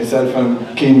 2019. Myself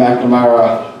and Keane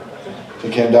McNamara, he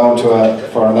came down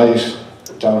for a night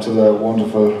down to the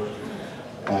wonderful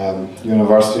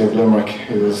University of Limerick.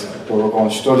 We were going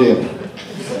studying.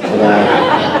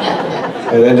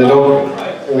 But, it ended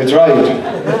up, we tried.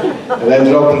 It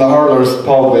ended up in the Hurlers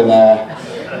pub in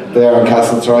there in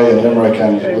Castlebar in Limerick,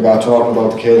 and we got talking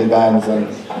about the Céilí bands, and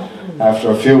after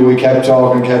a few we kept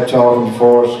talking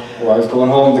before it. Well, I was going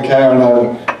home in the car and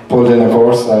I pulled in a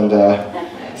course and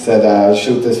said,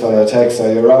 shoot this fella a text,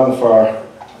 are you around for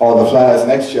all the flags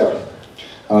next year?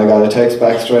 And I got a text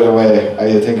back straight away, are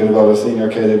you thinking about a senior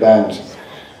Céilí band?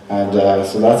 And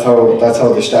so that's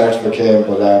how the start of it came.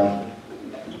 But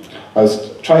I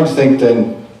was trying to think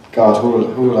then, God, who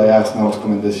will I ask now to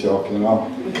come in this yoke, you know?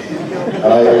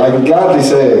 And I can gladly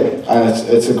say, and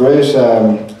it's a great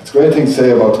thing to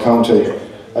say about the county.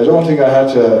 I don't think I had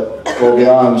to go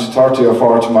beyond 30 or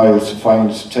 40 miles to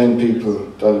find 10 people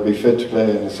that would be fit to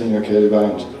play in a senior Céilí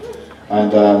band.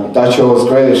 And that shows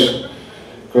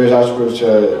great attribute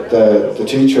to the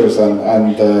teachers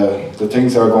and the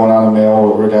things that are going on in Mayo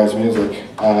with regards to music.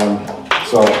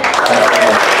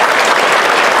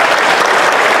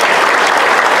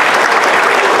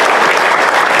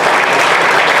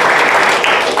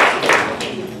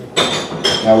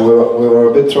 Now we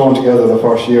were a bit thrown together the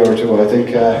first year or two. I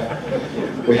think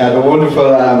we had a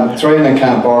wonderful training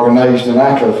camp organised in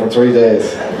Achill for 3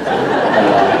 days.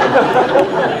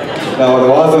 No,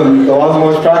 there wasn't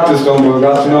much practice done, but we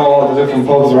got to know all the different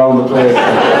pubs around the place.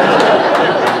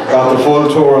 Got the full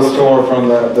tourist tour from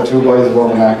the two boys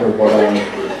above in Achill.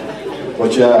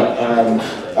 But yeah,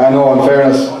 I know in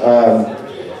fairness,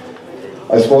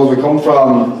 I suppose we come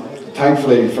from,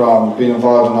 thankfully, from being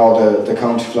involved in all the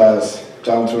county flags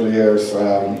down through the years.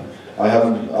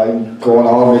 I'm going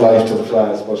all my life to the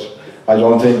flags, but I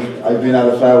don't think I've been at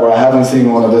a flag where I haven't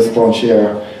seen one of this bunch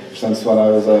here since when I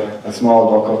was a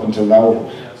small buck up until now,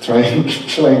 trying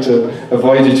to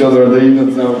avoid each other in the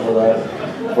evenings now.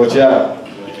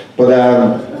 But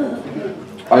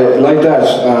I like that.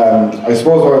 I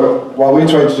suppose what we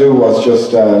tried to do was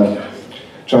just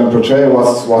try and portray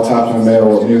what's happening in Mayo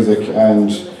with music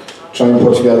and try and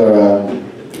put together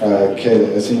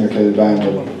a senior Céilí band.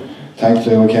 And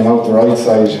thankfully we came out the right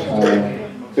side.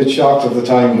 A bit shocked at the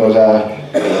time, but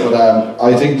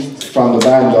I think from the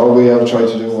band all we ever tried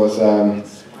to do was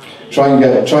try and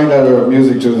get our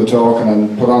music to the talking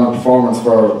and put on a performance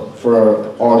for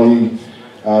RD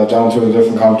down to the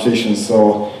different competitions.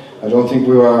 So I don't think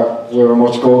we were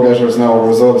much go-getters now with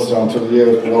results down through the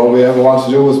years, but all we ever wanted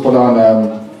to do was put on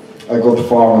a good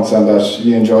performance and that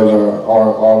you enjoyed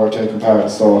all our taking part.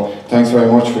 So thanks very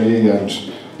much for you, and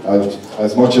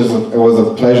as much as it was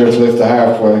a pleasure to lift the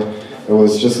harp, it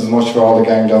was just as much for all the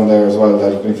gang down there as well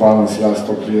that have been following us the last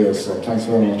couple of years. So thanks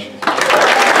very much.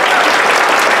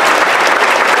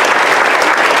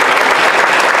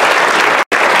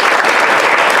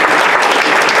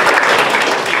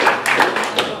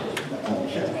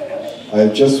 I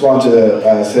just want to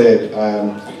say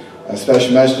a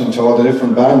special mention to all the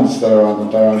different bands that are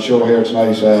on show here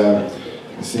tonight. I've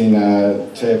seen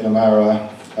Tape Namara,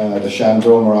 the Shan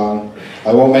Drummer on.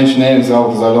 I won't mention names now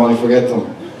because I'll only forget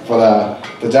them. But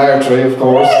the Dartry, of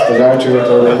course, the Dartry with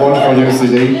their wonderful new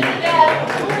CD.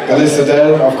 Galissa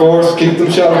Dell, of course, keep them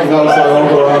shouting now so I won't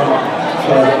go wrong.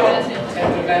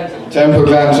 Temple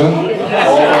Glanton,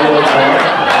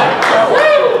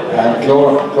 and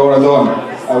Glora Dunn.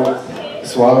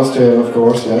 Swallow's Tail, of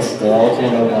course, yes, they're all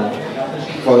coming out now.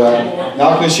 But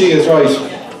Knocknashee is right,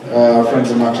 our friends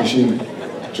in Knocknashee,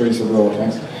 Teresa Blow,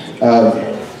 thanks.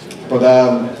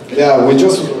 Yeah, we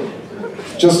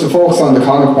just to focus on the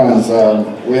Connacht bands,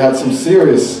 we had some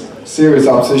serious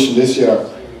opposition this year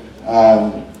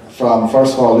from,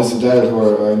 first of all, Lissadell, who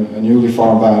are a newly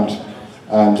formed band,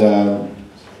 and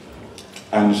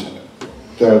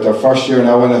their first year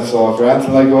now in it, so if you're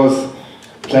anything like us,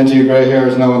 plenty of grey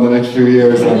hairs now in the next few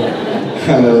years,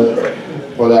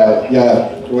 yeah,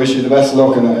 we wish you the best of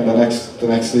luck in the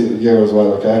next year as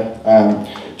well, okay?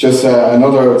 Just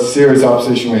another serious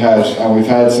opposition we had, and we've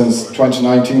had since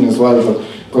 2019 as well, but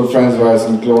good friends of ours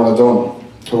in Glora Dunn,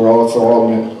 who are also all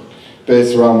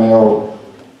based around Mayo.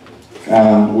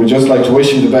 We'd just like to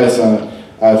wish you the best and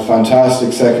a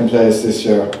fantastic second place this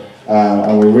year,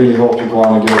 and we really hope you go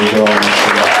on and give it a go.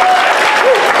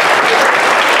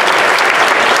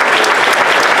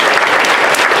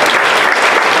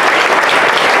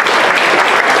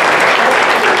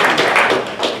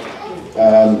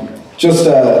 Just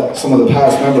some of the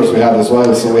past members we had as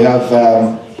well. So we have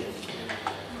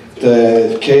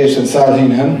the Kate and Sal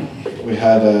Heenan, we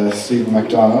had Stephen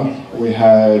McDonough, we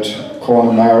had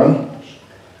Conan Marin,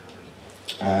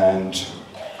 and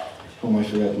who am I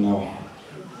forgetting now?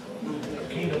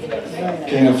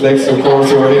 Keenan Flicks, of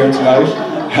course, who are here tonight.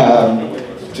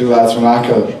 Two lads from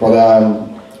Achill. But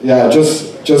yeah,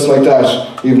 just like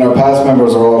that, even our past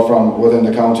members are all from within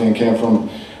the county and came from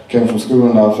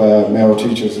schooling of Mayo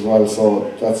teachers as well, so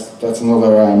that's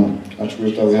another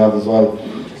attribute that we have as well.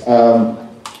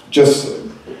 Just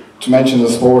to mention the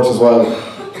sport as well,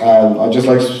 I'd just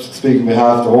like to speak on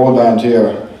behalf of the whole band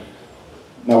here.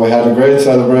 Now, we had a great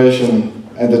celebration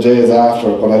in the days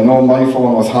after, but I know my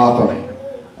phone was hopping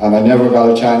and I never got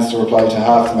a chance to reply to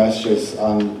half the messages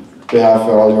on behalf of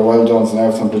all your well dones and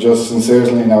everything, but just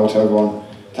sincerely now to everyone,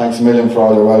 thanks a million for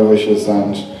all your well wishes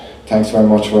and thanks very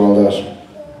much for all that.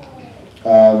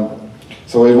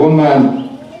 So we had one man,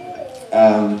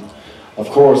 of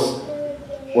course,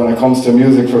 when it comes to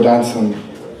music for dancing,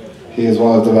 he is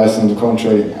one of the best in the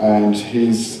country, and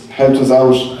he's helped us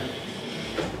out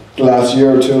the last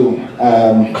year or two.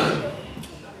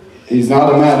 He's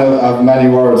not a man of many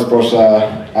words, but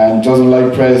and doesn't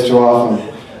like praise too often.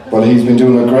 But he's been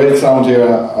doing a great sound here,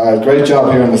 a great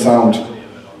job here in the sound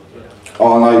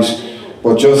all night.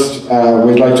 But just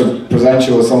we'd like to present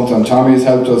you with something. Tommy has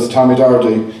helped us. Tommy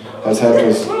Doherty has helped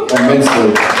us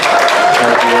immensely.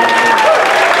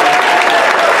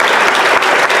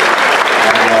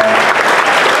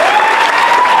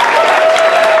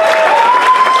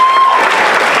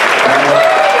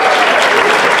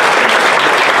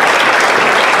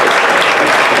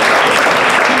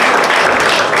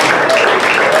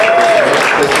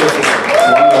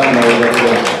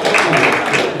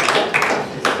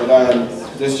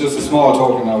 This is just a small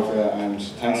token of and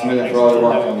thanks a million for all the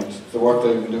work and the work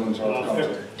that you've been doing throughout the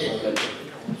country.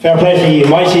 Fair play to you,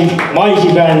 mighty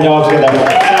band altogether.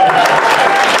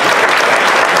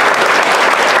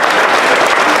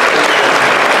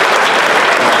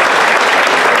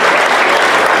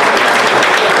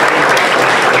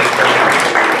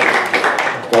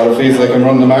 God, it feels like I'm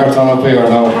running a marathon up here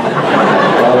now.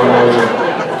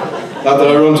 Not that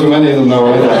I run too many of them now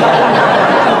either.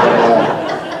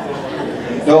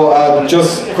 No,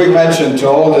 just quick mention to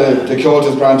all the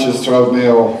Cultus branches throughout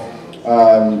Mayo,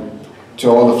 to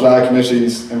all the flag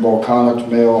committees in both Connacht,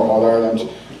 Mayo, All Ireland,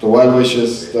 the well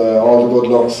wishes, all the good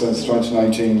luck since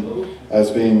 2019 has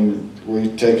been, we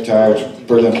take it to heart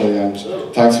brilliantly, and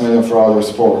thanks a million for all your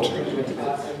support.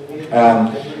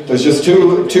 There's just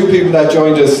two people that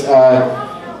joined us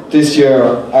this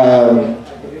year.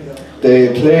 They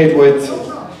played with,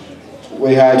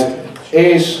 we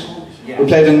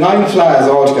played in 9 flags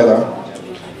altogether,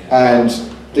 and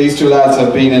these two lads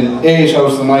have been in 8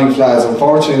 out of the 9 flags.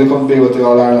 Unfortunately, they couldn't be with the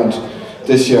All Ireland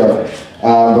this year,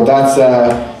 but that's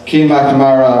Keane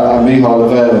McNamara and Micheál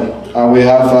Lavelle, and we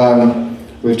have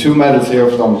 2 medals here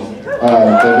for them. They've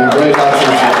been great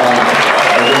athletes.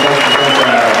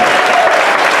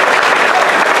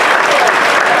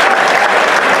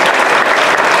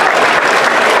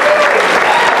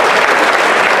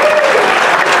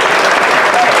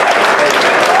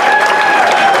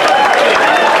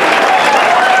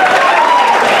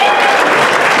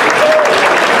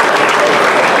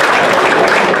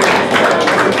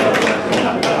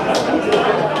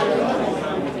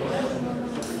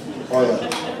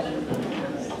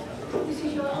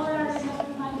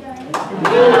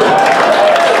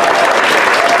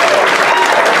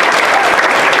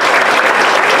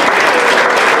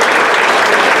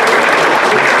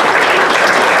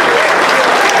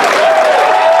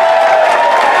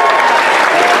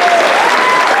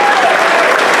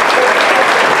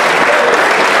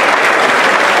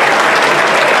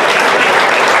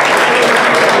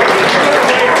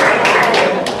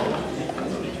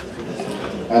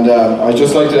 And I'd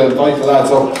just like to invite the lads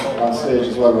up on stage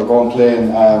as well. We're going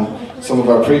playing some of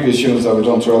our previous tunes that we've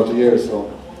done throughout the year,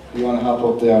 so if you want to hop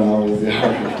up there now, you'll be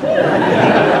happy.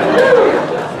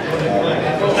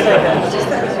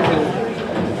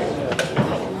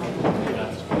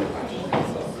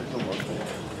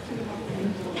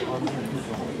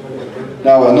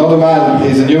 Now another man,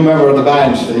 he's a new member of the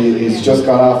band, he's just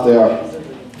gone off there.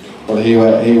 But he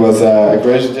was a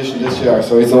great addition this year.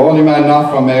 So he's the only man not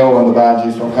from Mayo in the band.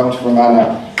 He's from County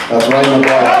Fermanagh. That's Ryan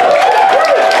McGuire.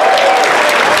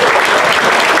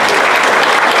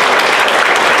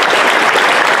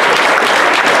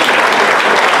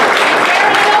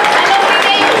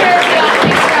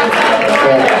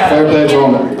 Fair play to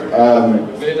him.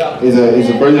 He's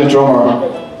a brilliant drummer.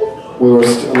 We were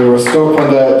stuck when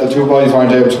the 2 boys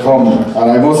weren't able to come,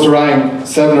 and I must have rang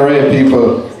 7 or 8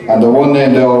 people. And the one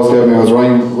name they always gave me was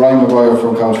Ryan McGuire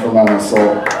from County Fermanagh, so...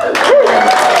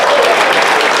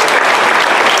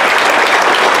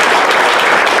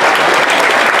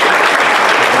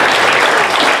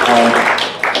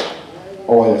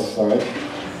 oh yes, sorry.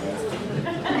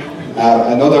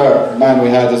 Another man we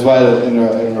had as well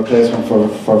in replacement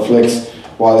for Flicks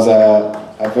was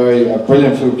a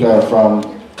brilliant flute player from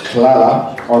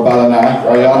Clala, or Ballina,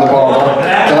 are you on the border?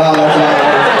 Clala.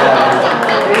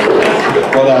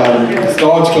 But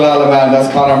staunch Clala man, that's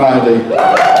Conor Mahdy.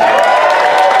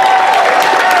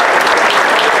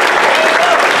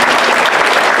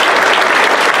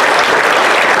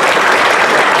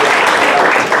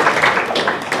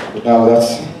 No,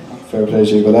 that's fair play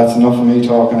to you, but that's enough of me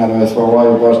talking anyways for a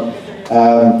while. But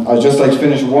I'd just like to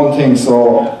finish with one thing.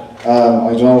 So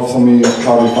I don't know if some of you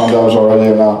probably found out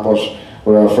already or not, but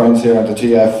with our friends here at the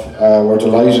TF, we're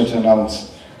delighted to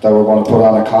announce that we're going to put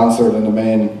on a concert in the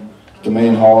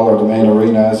main hall, or the main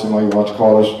arena as you might want to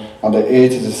call it, on the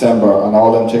 8th of December, and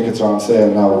all them tickets are on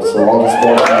sale now, so all the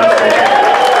sports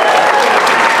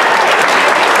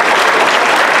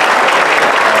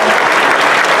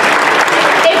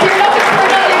If you're looking for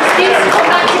another excuse to come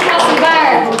back to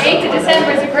Castlebar, 8th of December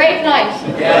is a great night.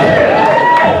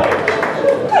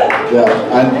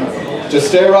 Yeah, and just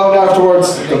stay around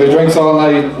afterwards. There'll be drinks all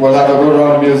night. We'll have a good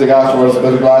round of music afterwards, a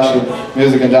bit of blashy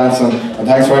music and dancing. And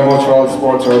thanks very much for all the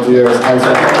support throughout the years. Thanks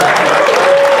very much.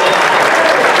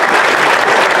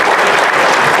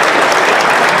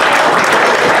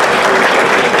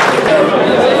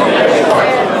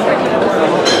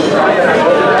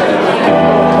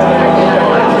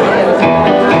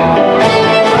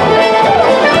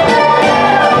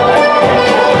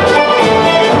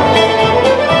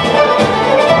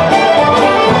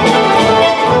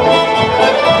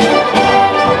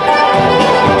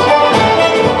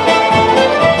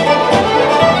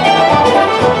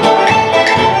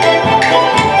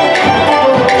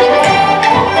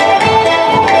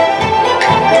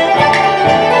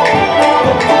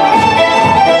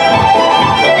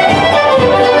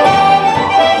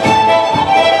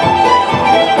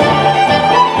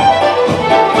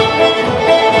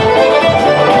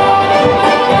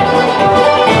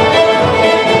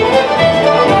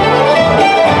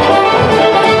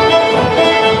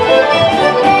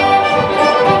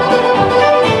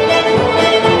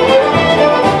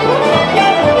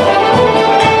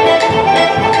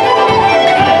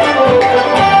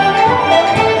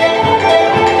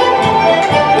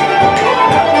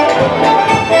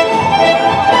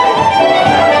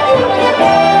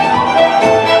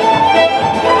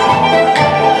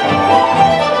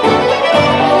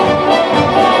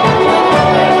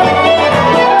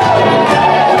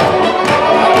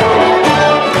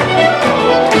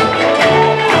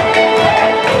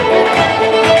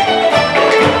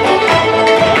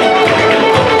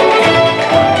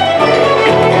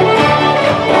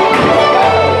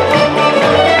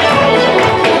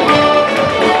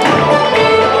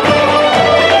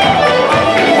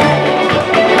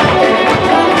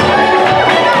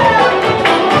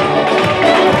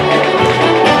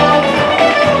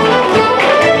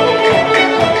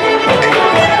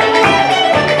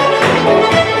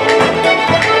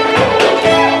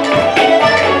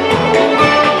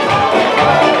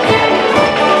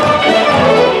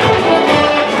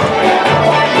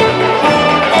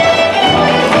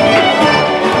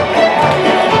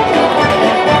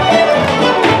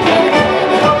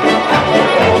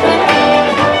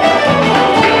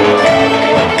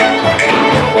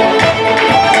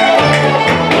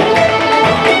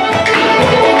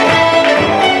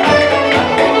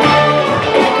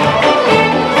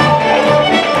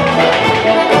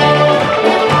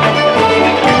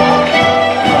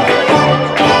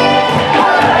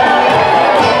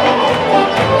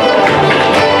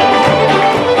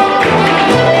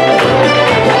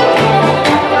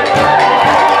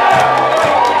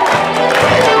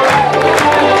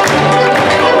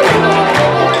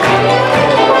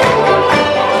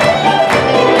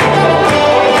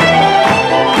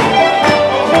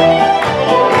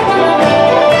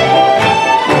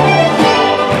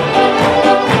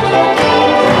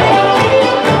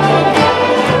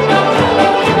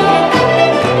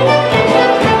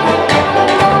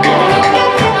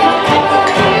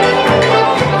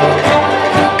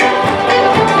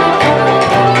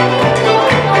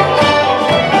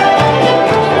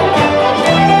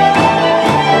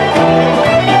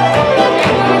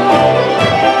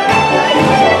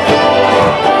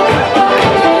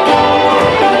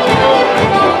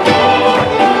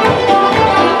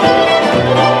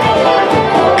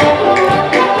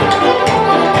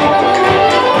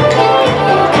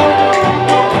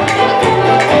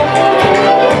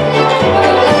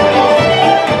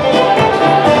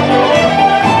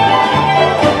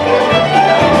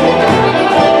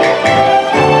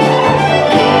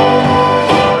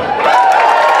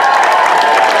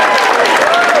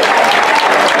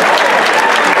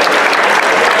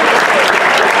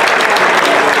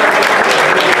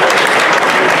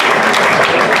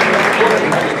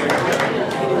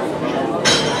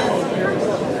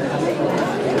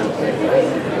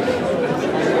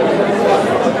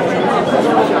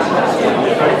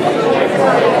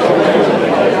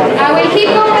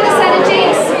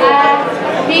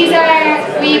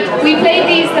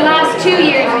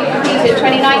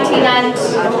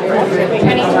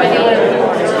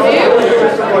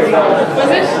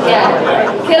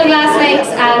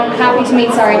 happy to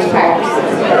meet Sorry to Part.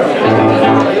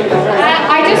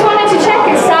 I just wanted to check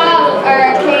if Sal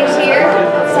or Kate here.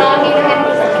 Sal Heenahan,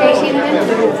 Kate Heenahan?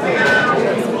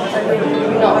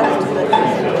 No.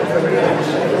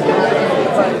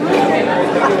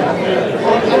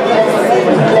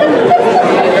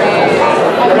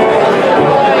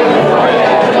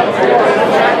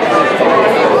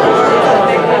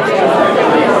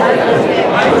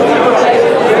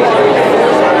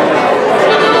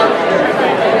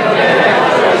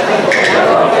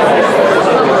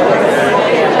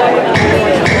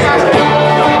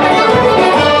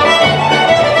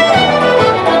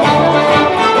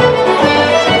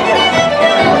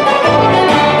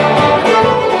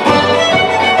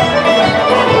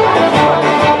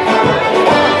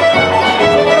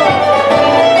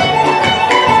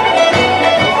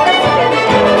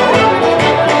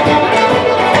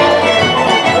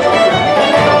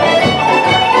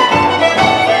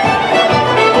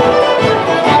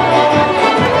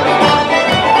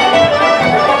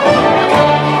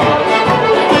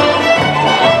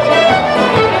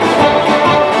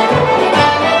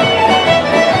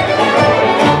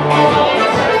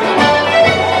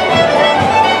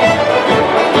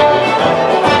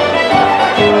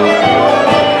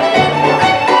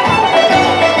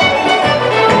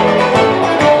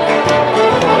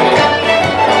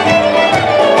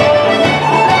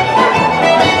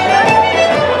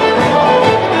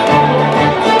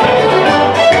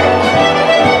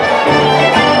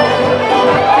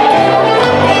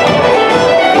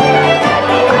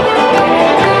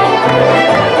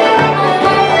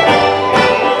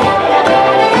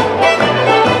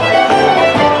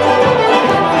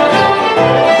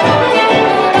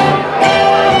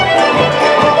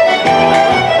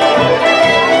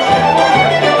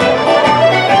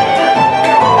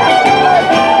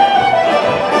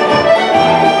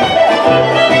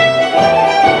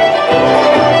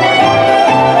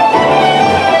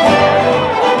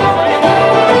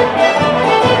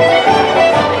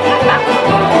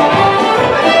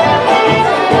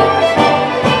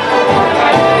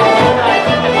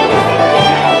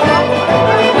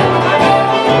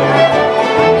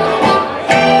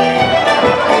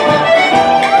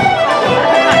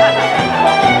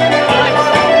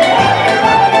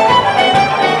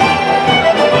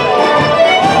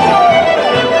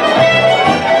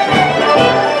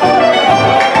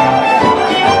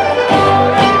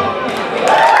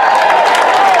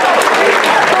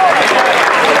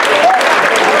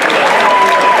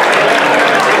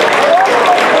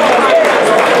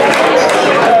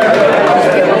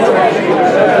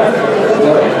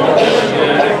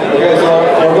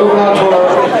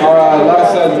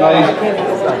 said, the night.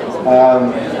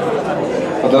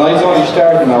 But the night's only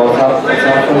starting now, it's not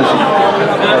finishing.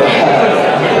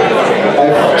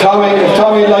 If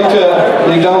Tommy would like to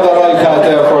leave down that iPad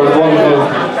there for his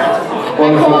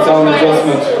wonderful sound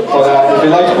adjustment. But if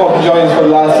you'd like to come up and join us for the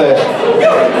last set.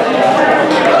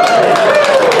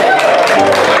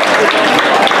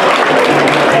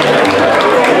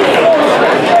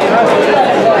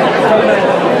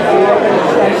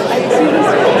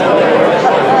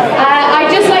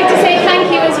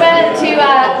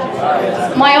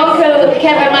 My uncle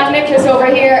Kevin McNicholas over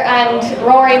here and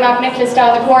Rory McNicholas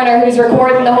down the corner, who's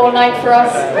recording the whole night for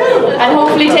us and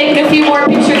hopefully taking a few more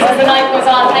pictures as the night goes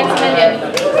on. Thanks a million.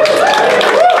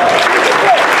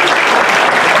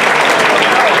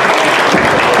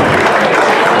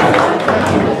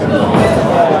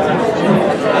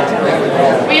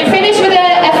 We'll finish with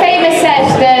a famous set,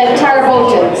 the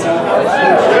Taraboltons.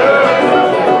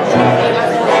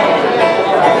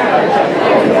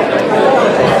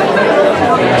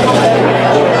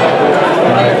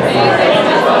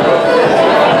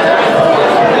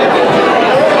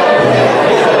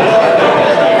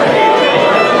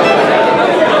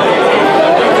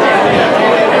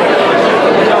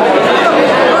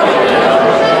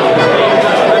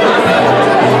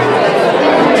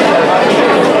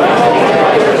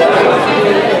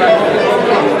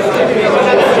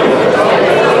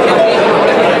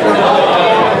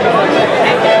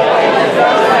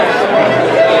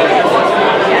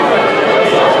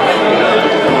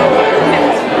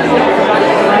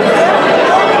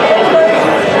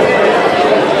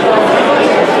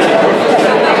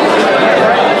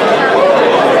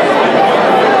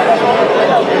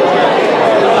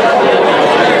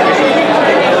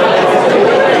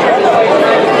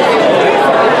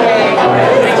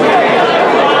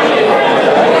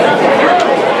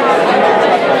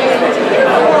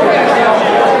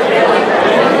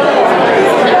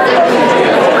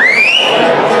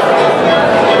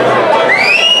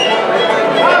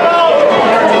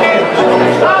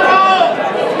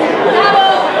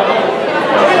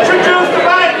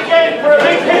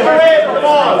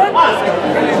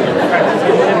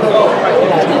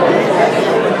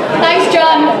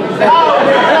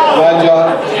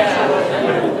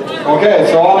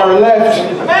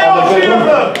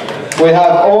 We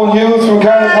have Owen Hughes from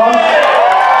Castlebar.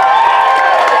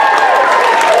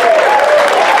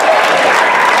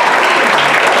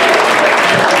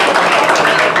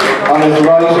 On his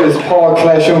right is Paul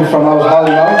Clesham from Out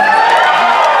Hollymount.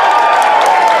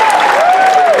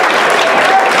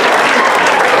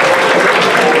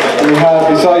 We have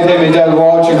beside him Edel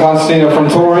Walsh and Constantina from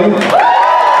Turing.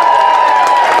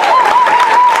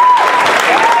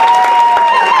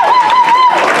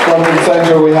 From the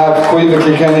centre we have Cueva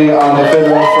Kilkenny on the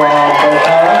fiddle from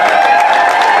Belcara.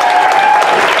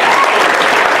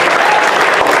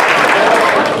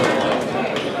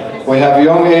 We have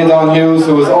young Aidan Hughes,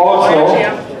 who is also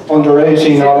under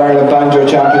 18 All-Ireland Banjo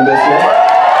champion this year.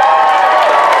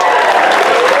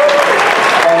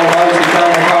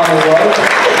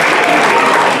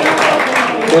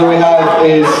 Here we have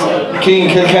is Keane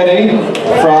Kilkenny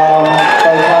from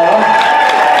Belcara.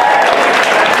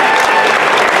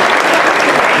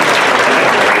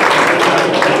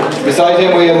 Beside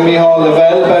him we have Micheál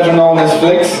Lavelle, better known as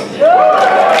Flix.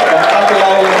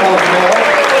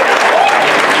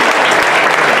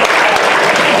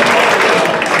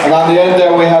 And on the end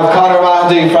there we have Conor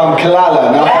Mahdy from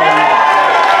Killala.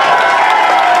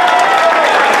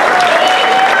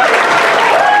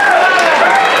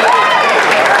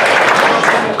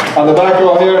 On the back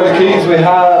row here in the keys we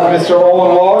have Mr.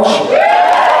 Owen Walsh.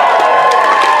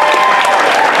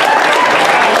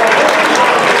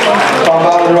 From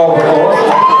Ballinrobe, of course.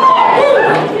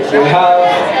 We have,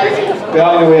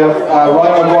 behind me we have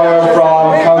Ryan Maguire from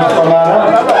County Fermanagh.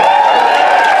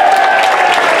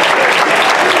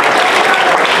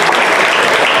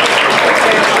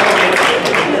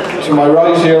 To my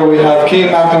right here we have Keane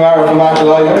McNamara from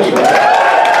Ackle.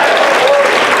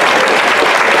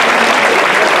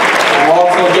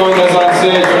 Joining us on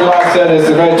stage for the last set is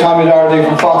the great Tommy Doherty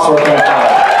from Foxworth.